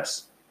and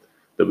dress,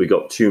 that we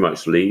got too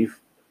much leave,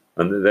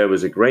 and that there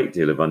was a great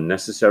deal of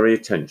unnecessary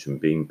attention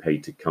being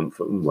paid to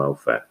comfort and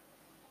welfare.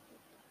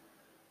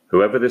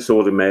 Whoever this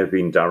order may have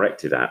been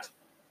directed at,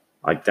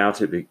 I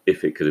doubt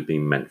if it could have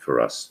been meant for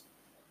us.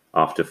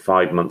 After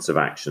 5 months of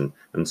action,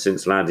 and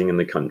since landing in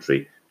the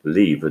country,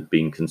 leave had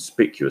been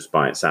conspicuous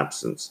by its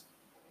absence.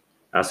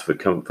 As for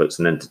comforts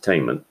and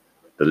entertainment,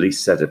 the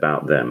least said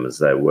about them as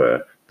there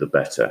were, the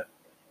better.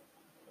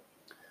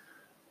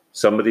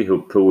 Somebody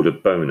who pulled a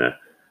boner,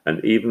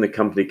 and even the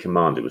company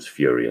commander was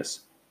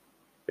furious.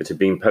 It had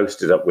been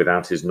posted up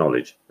without his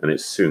knowledge, and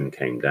it soon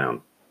came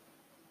down.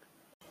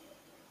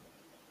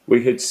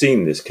 We had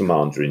seen this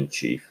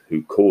commander-in-chief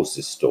who caused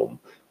this storm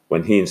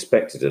when he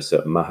inspected us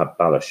at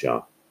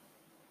Mahabalashar,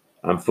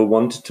 and for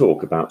one to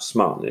talk about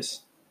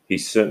smartness, he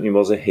certainly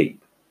was a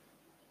heap.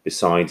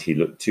 Besides, he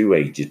looked too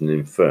aged and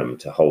infirm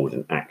to hold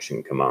an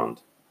action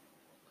command.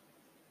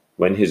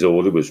 When his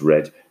order was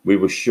read, we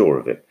were sure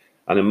of it,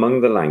 and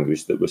among the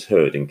language that was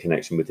heard in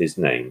connection with his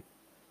name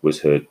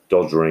was heard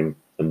doddering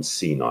and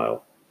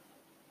senile.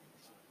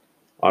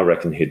 I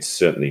reckon he'd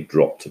certainly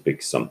dropped a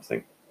big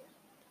something.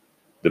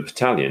 The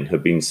battalion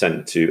had been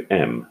sent to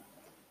M,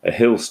 a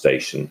hill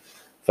station,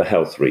 for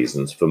health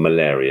reasons, for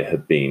malaria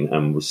had been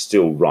and was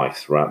still rife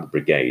throughout the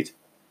brigade,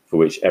 for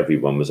which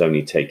everyone was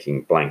only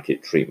taking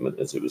blanket treatment,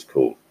 as it was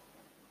called.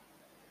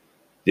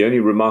 The only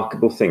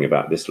remarkable thing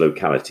about this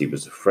locality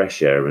was the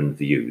fresh air and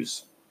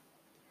views,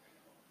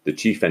 the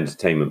chief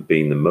entertainment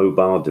being the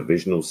mobile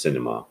divisional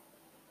cinema.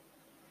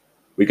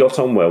 We got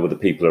on well with the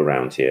people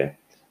around here,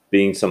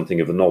 being something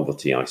of a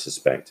novelty, I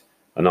suspect,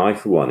 and I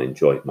for one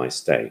enjoyed my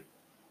stay.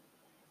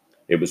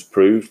 It was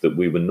proved that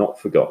we were not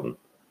forgotten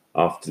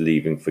after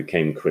leaving for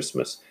came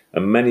Christmas,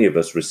 and many of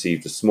us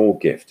received a small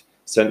gift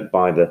sent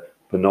by the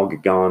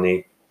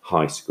Panogagani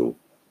High School,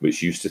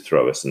 which used to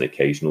throw us an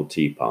occasional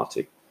tea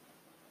party.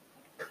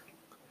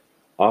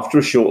 After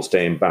a short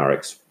stay in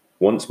barracks,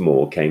 once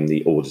more came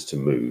the order to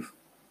move,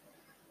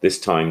 this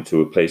time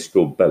to a place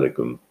called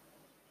Belagum,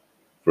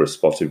 for a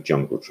spot of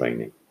jungle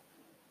training.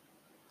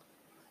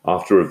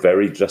 After a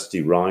very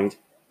dusty ride,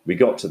 we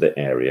got to the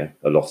area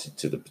allotted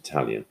to the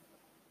battalion,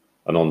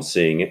 and on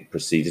seeing it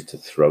proceeded to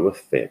throw a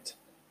fit.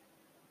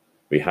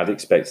 We had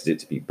expected it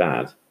to be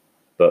bad,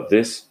 but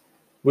this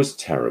was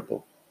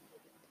terrible.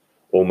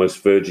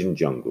 Almost virgin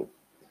jungle.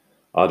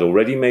 I'd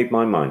already made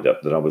my mind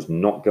up that I was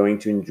not going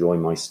to enjoy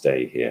my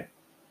stay here.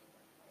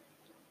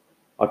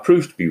 I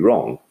proved to be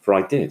wrong, for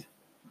I did.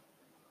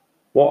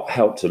 What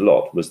helped a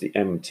lot was the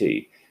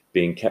MT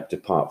being kept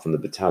apart from the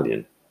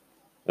battalion,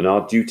 and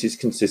our duties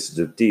consisted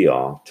of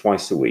DR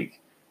twice a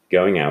week,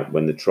 going out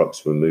when the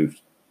trucks were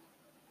moved.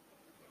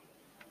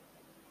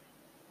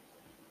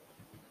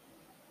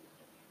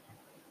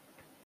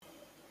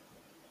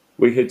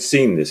 We had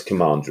seen this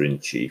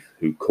commander-in-chief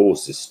who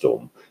caused this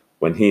storm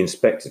when he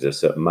inspected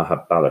us at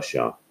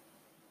Mahabalashar,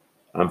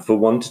 and for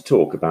one to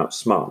talk about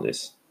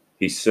smartness,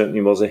 he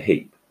certainly was a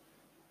heap.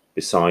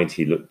 Besides,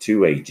 he looked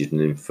too aged and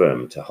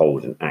infirm to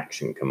hold an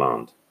action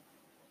command.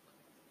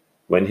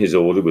 When his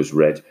order was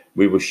read,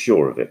 we were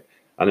sure of it,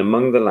 and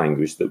among the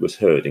language that was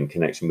heard in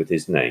connection with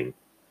his name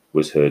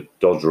was heard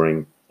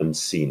doddering and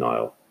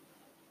senile.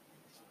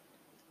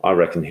 I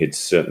reckon he'd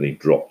certainly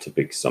dropped a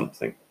big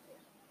something.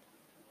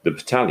 The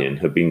battalion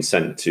had been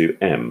sent to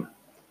M,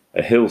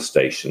 a hill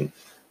station,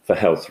 for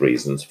health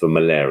reasons, for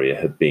malaria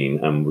had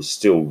been and was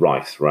still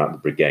rife throughout the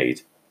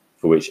brigade,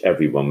 for which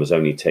everyone was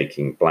only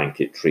taking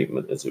blanket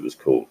treatment, as it was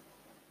called.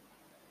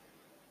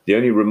 The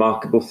only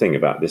remarkable thing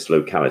about this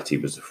locality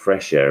was the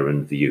fresh air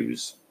and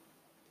views,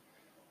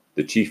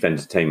 the chief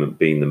entertainment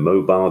being the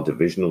mobile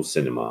divisional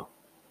cinema.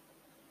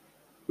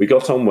 We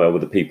got on well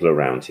with the people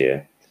around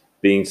here,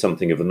 being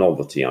something of a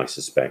novelty, I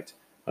suspect,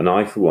 and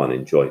I for one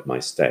enjoyed my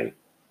stay.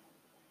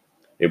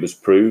 It was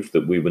proved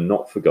that we were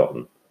not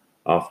forgotten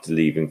after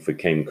leaving for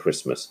came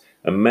Christmas,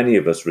 and many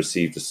of us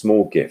received a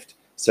small gift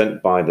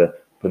sent by the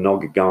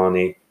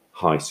Panogagani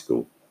High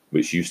School,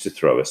 which used to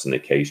throw us an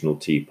occasional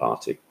tea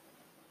party.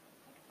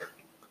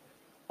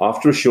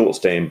 After a short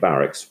stay in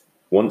barracks,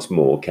 once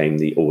more came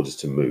the order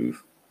to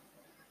move,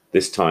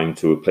 this time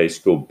to a place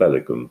called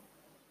Belagum,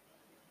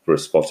 for a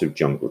spot of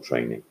jungle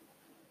training.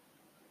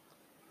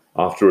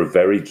 After a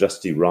very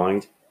dusty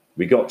ride,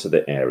 we got to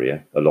the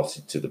area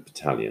allotted to the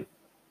battalion,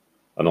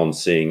 and on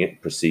seeing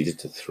it proceeded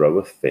to throw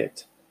a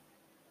fit.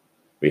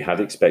 We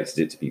had expected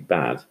it to be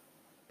bad,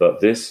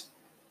 but this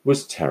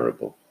was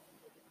terrible.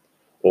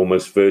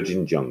 almost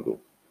virgin jungle.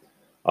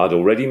 I'd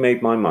already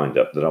made my mind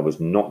up that I was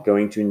not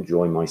going to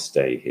enjoy my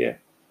stay here.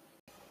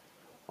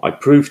 I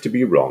proved to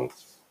be wrong,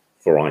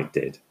 for I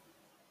did.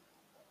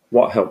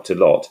 What helped a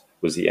lot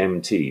was the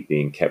MT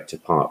being kept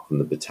apart from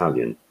the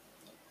battalion,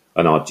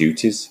 and our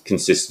duties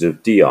consisted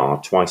of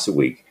DR twice a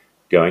week,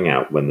 going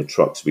out when the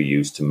trucks were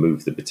used to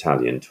move the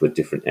battalion to a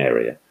different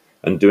area,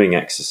 and doing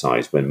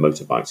exercise when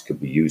motorbikes could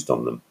be used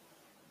on them.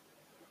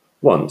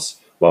 Once,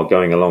 while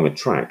going along a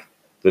track,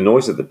 the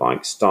noise of the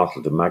bike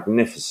startled a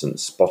magnificent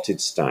spotted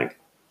stag.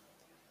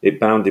 It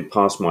bounded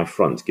past my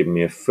front, giving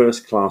me a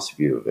first-class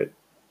view of it.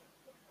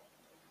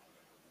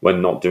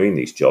 When not doing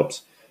these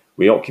jobs,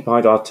 we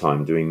occupied our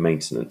time doing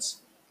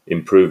maintenance,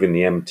 improving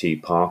the MT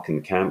park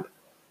and camp,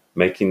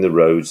 making the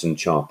roads and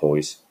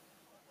charpoys.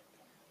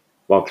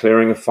 While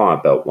clearing a fire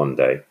belt one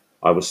day,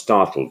 I was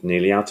startled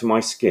nearly out of my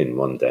skin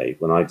one day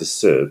when I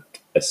disturbed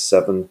a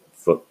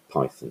 7-foot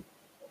python.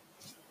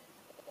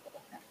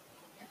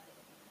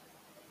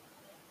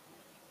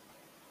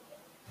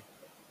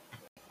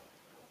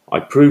 I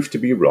proved to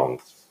be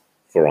wrong,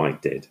 for I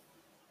did.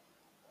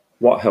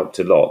 What helped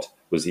a lot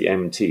was the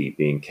MT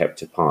being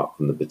kept apart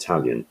from the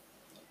battalion,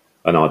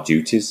 and our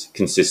duties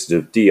consisted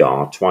of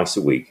DR twice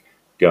a week,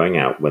 going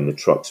out when the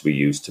trucks were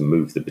used to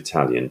move the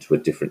battalion to a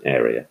different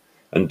area,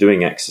 and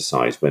doing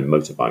exercise when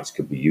motorbikes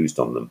could be used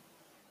on them.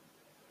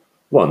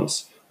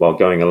 Once, while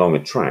going along a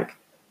track,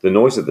 the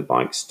noise of the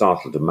bike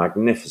startled a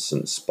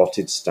magnificent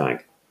spotted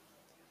stag.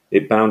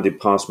 It bounded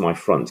past my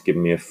front,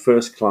 giving me a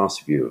first-class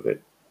view of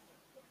it.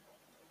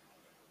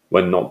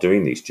 When not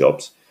doing these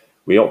jobs,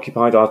 we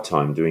occupied our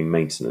time doing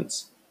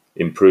maintenance,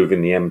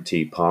 improving the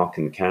MT park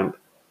and camp,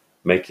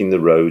 making the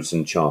roads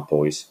and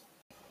charpoys.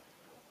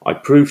 I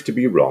proved to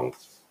be wrong,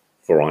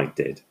 for I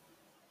did.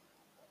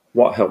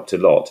 What helped a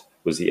lot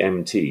was the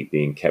MT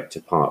being kept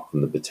apart from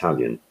the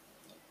battalion,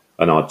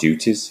 and our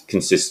duties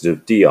consisted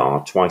of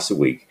DR twice a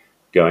week,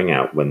 going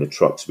out when the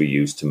trucks were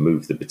used to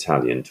move the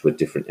battalion to a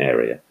different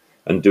area,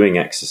 and doing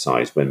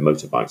exercise when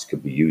motorbikes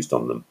could be used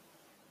on them.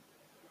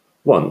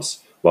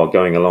 Once, while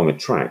going along a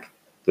track,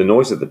 the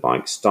noise of the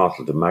bike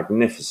startled a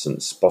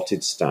magnificent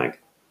spotted stag.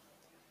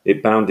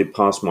 It bounded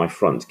past my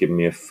front, giving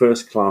me a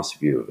first-class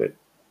view of it.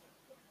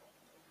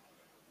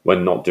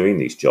 When not doing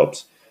these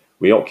jobs,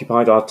 we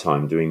occupied our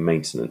time doing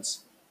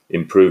maintenance,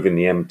 improving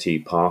the MT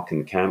park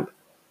and camp,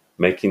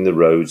 making the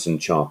roads and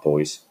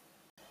charpoys.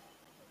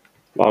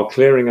 While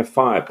clearing a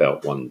fire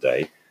belt one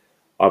day,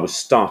 I was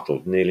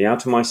startled nearly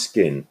out of my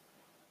skin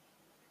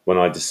when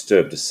I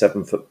disturbed a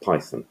 7-foot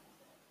python.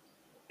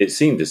 It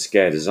seemed as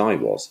scared as I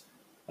was,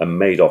 and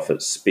made off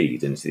at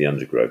speed into the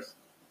undergrowth.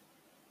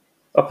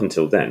 Up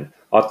until then,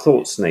 I'd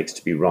thought snakes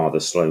to be rather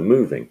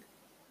slow-moving.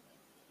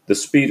 The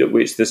speed at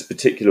which this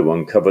particular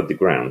one covered the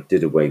ground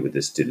did away with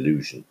this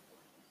delusion.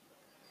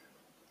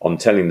 On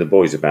telling the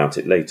boys about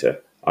it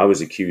later, I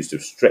was accused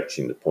of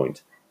stretching the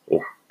point,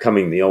 or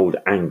coming the old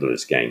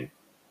angler's game.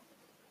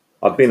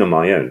 I'd been on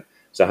my own,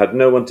 so I had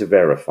no one to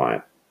verify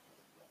it.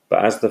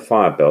 But as the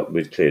fire belt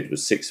we'd cleared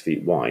was 6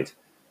 feet wide,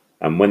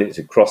 and when it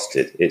had crossed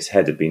it, its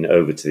head had been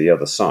over to the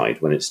other side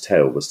when its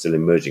tail was still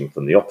emerging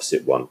from the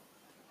opposite one,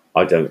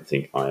 I don't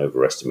think I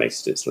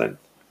overestimated its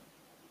length.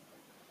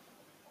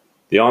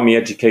 The Army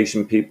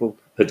education people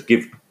had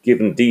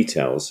given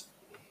details.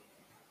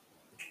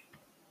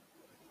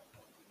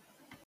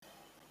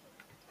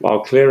 While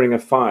clearing a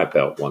fire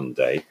belt one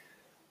day,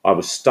 I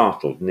was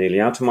startled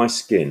nearly out of my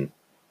skin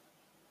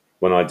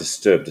when I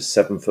disturbed a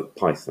 7-foot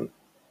python.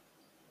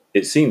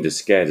 It seemed as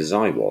scared as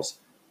I was,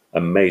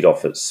 and made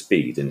off at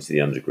speed into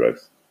the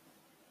undergrowth.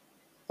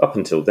 Up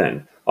until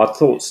then, I'd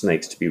thought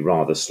snakes to be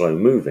rather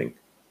slow-moving.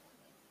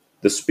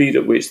 The speed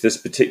at which this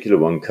particular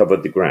one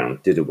covered the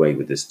ground did away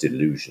with this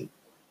delusion.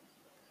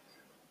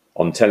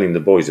 On telling the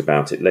boys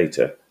about it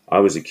later, I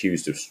was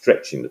accused of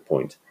stretching the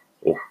point,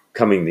 or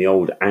coming the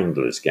old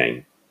angler's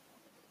game.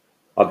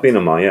 I'd been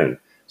on my own,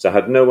 so I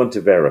had no one to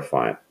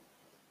verify it.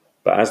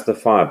 But as the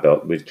fire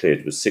belt we'd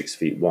cleared was 6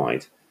 feet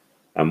wide,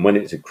 and when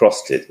it had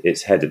crossed it,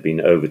 its head had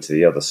been over to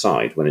the other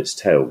side when its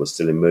tail was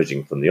still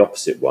emerging from the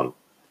opposite one,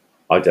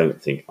 I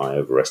don't think I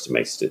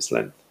overestimated its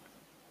length.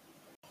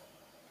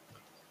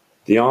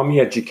 The Army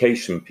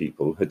education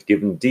people had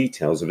given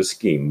details of a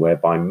scheme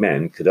whereby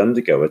men could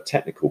undergo a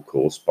technical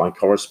course by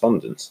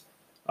correspondence,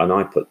 and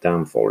I put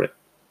down for it.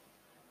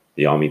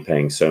 The Army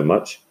paying so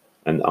much,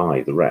 and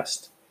I the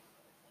rest.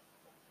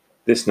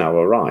 This now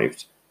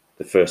arrived,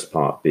 the first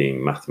part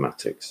being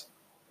mathematics.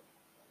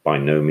 By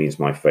no means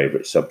my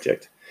favourite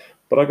subject,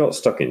 but I got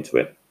stuck into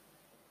it.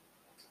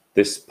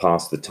 This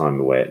passed the time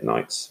away at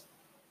nights.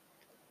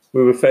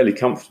 We were fairly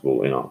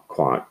comfortable in our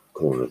quiet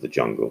corner of the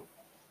jungle.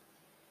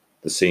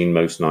 The scene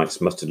most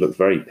nights must have looked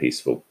very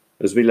peaceful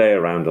as we lay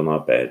around on our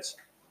beds,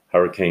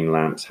 hurricane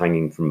lamps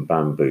hanging from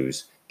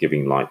bamboos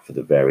giving light for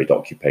the varied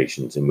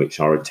occupations in which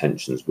our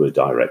attentions were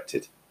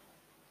directed.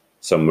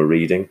 Some were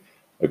reading,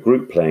 a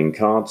group playing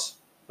cards,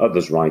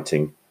 others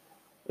writing,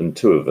 and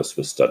 2 of us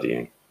were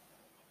studying.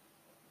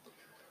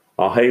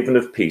 Our haven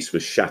of peace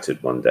was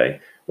shattered one day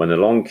when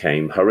along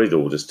came hurried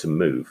orders to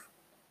move.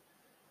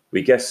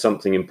 We guessed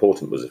something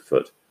important was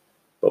afoot,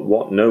 but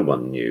what no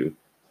one knew,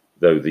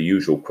 though the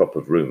usual crop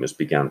of rumours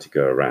began to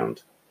go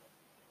around.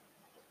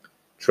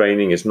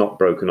 Training is not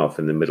broken off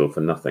in the middle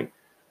for nothing,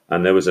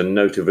 and there was a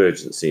note of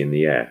urgency in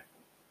the air.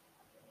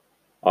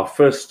 Our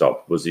first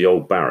stop was the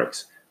old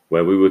barracks,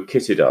 where we were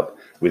kitted up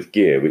with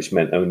gear which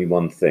meant only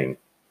one thing: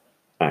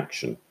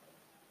 action.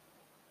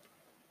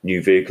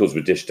 New vehicles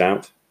were dished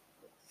out: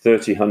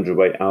 30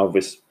 hundredweight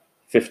Alvis,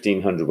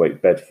 15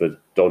 hundredweight Bedford,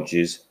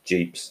 Dodges,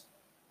 Jeeps,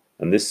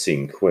 and this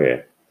seemed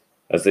queer,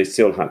 as they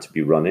still had to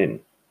be run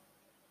in.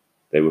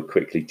 They were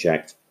quickly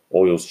checked,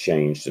 oils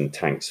changed and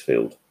tanks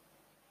filled.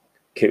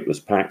 Kit was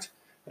packed,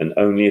 and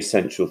only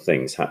essential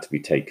things had to be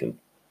taken.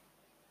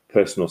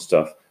 Personal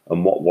stuff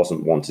and what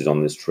wasn't wanted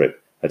on this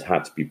trip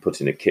had to be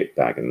put in a kit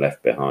bag and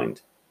left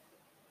behind.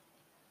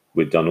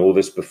 We'd done all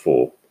this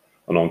before,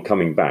 and on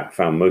coming back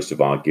found most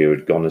of our gear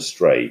had gone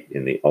astray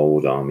in the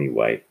old army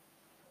way.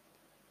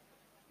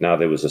 Now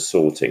there was a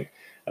sorting,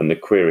 and the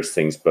queerest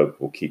things folk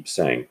will keep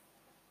saying,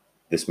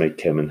 "This may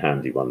come in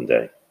handy one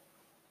day."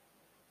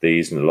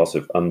 These and a lot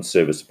of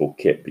unserviceable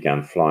kit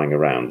began flying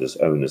around as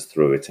owners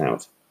threw it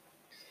out,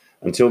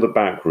 until the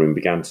back room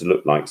began to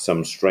look like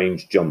some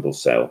strange jumble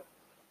cell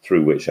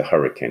through which a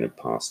hurricane had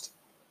passed.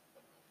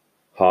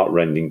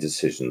 Heart-rending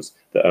decisions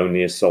that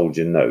only a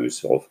soldier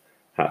knows of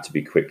had to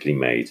be quickly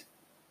made,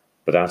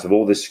 but out of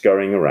all this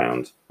scurrying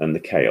around and the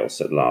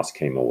chaos at last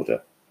came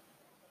order.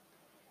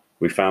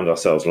 We found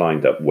ourselves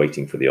lined up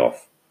waiting for the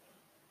off.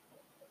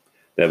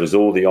 There was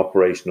all the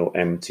operational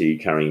MT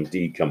carrying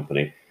D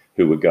Company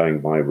who were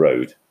going by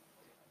road,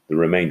 the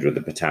remainder of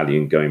the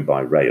battalion going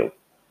by rail,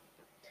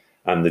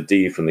 and the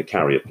D from the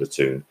carrier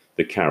platoon,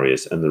 the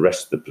carriers and the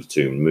rest of the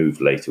platoon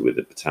moved later with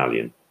the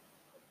battalion.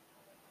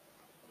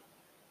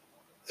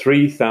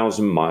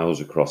 3,000 miles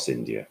across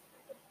India.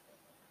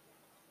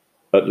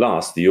 At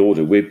last the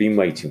order we'd been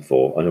waiting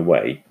for, and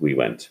away we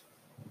went.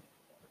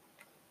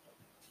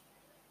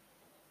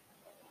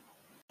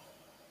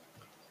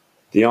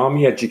 The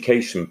army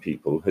education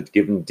people had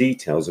given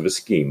details of a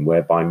scheme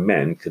whereby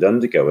men could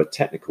undergo a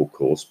technical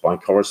course by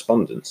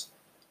correspondence,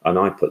 and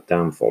I put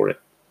down for it.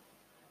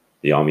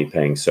 The army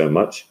paying so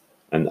much,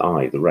 and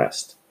I the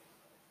rest.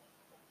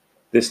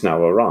 This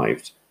now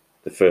arrived,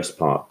 the first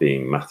part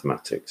being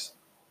mathematics.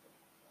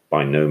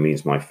 By no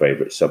means my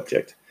favourite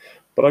subject,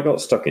 but I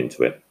got stuck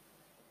into it.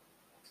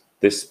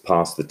 This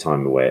passed the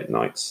time away at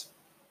nights.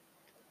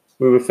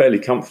 We were fairly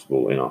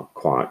comfortable in our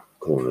quiet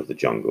corner of the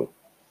jungle.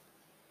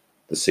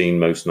 The scene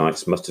most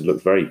nights must have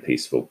looked very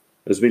peaceful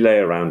as we lay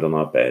around on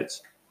our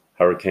beds,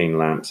 hurricane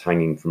lamps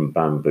hanging from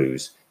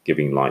bamboos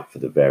giving light for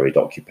the varied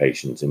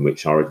occupations in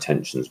which our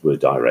attentions were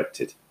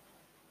directed.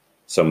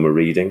 Some were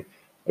reading,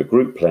 a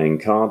group playing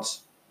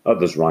cards,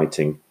 others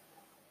writing,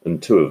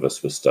 and 2 of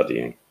us were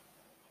studying.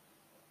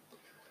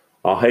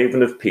 Our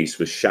haven of peace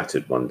was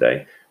shattered one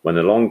day when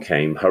along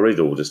came hurried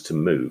orders to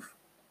move.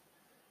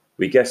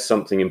 We guessed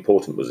something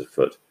important was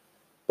afoot,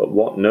 but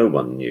what no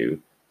one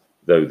knew,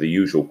 though the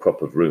usual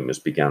crop of rumours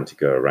began to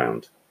go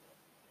around.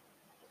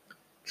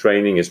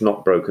 Training is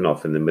not broken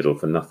off in the middle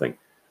for nothing,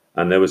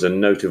 and there was a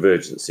note of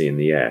urgency in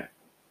the air.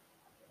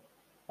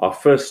 Our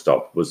first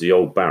stop was the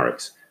old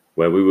barracks,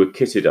 where we were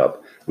kitted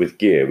up with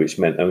gear which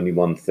meant only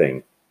one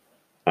thing: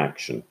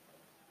 action.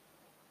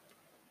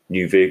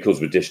 New vehicles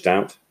were dished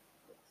out: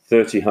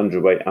 30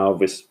 hundredweight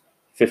Alvis,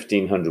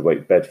 15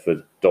 hundredweight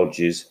Bedford,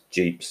 Dodges,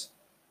 Jeeps,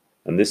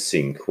 and this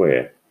seemed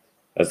queer,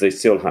 as they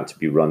still had to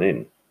be run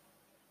in.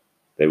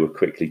 They were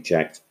quickly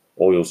checked,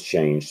 oils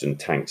changed and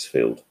tanks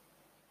filled.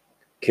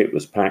 Kit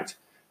was packed,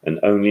 and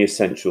only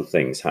essential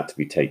things had to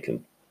be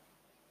taken.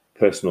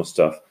 Personal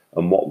stuff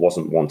and what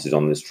wasn't wanted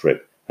on this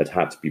trip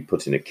had to be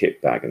put in a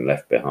kit bag and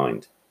left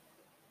behind.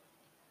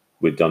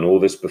 We'd done all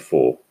this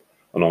before,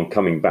 and on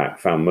coming back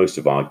found most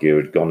of our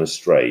gear had gone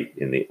astray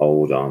in the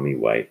old army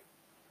way.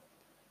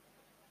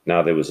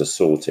 Now there was a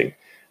sorting,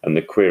 and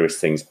the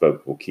queerest things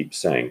folk will keep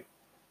saying,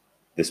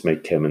 "This may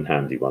come in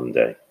handy one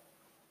day."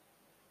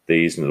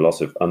 These and a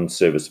lot of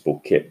unserviceable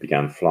kit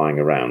began flying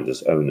around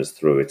as owners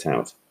threw it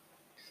out,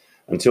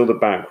 until the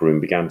back room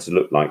began to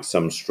look like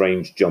some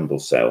strange jumble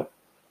cell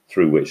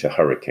through which a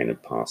hurricane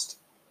had passed.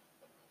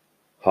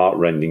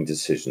 Heart-rending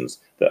decisions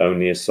that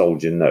only a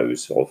soldier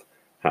knows of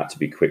had to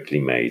be quickly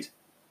made,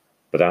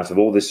 but out of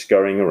all this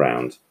scurrying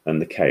around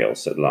and the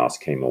chaos at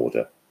last came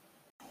order.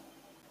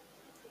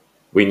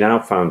 We now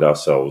found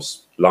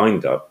ourselves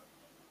lined up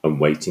and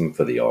waiting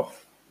for the off.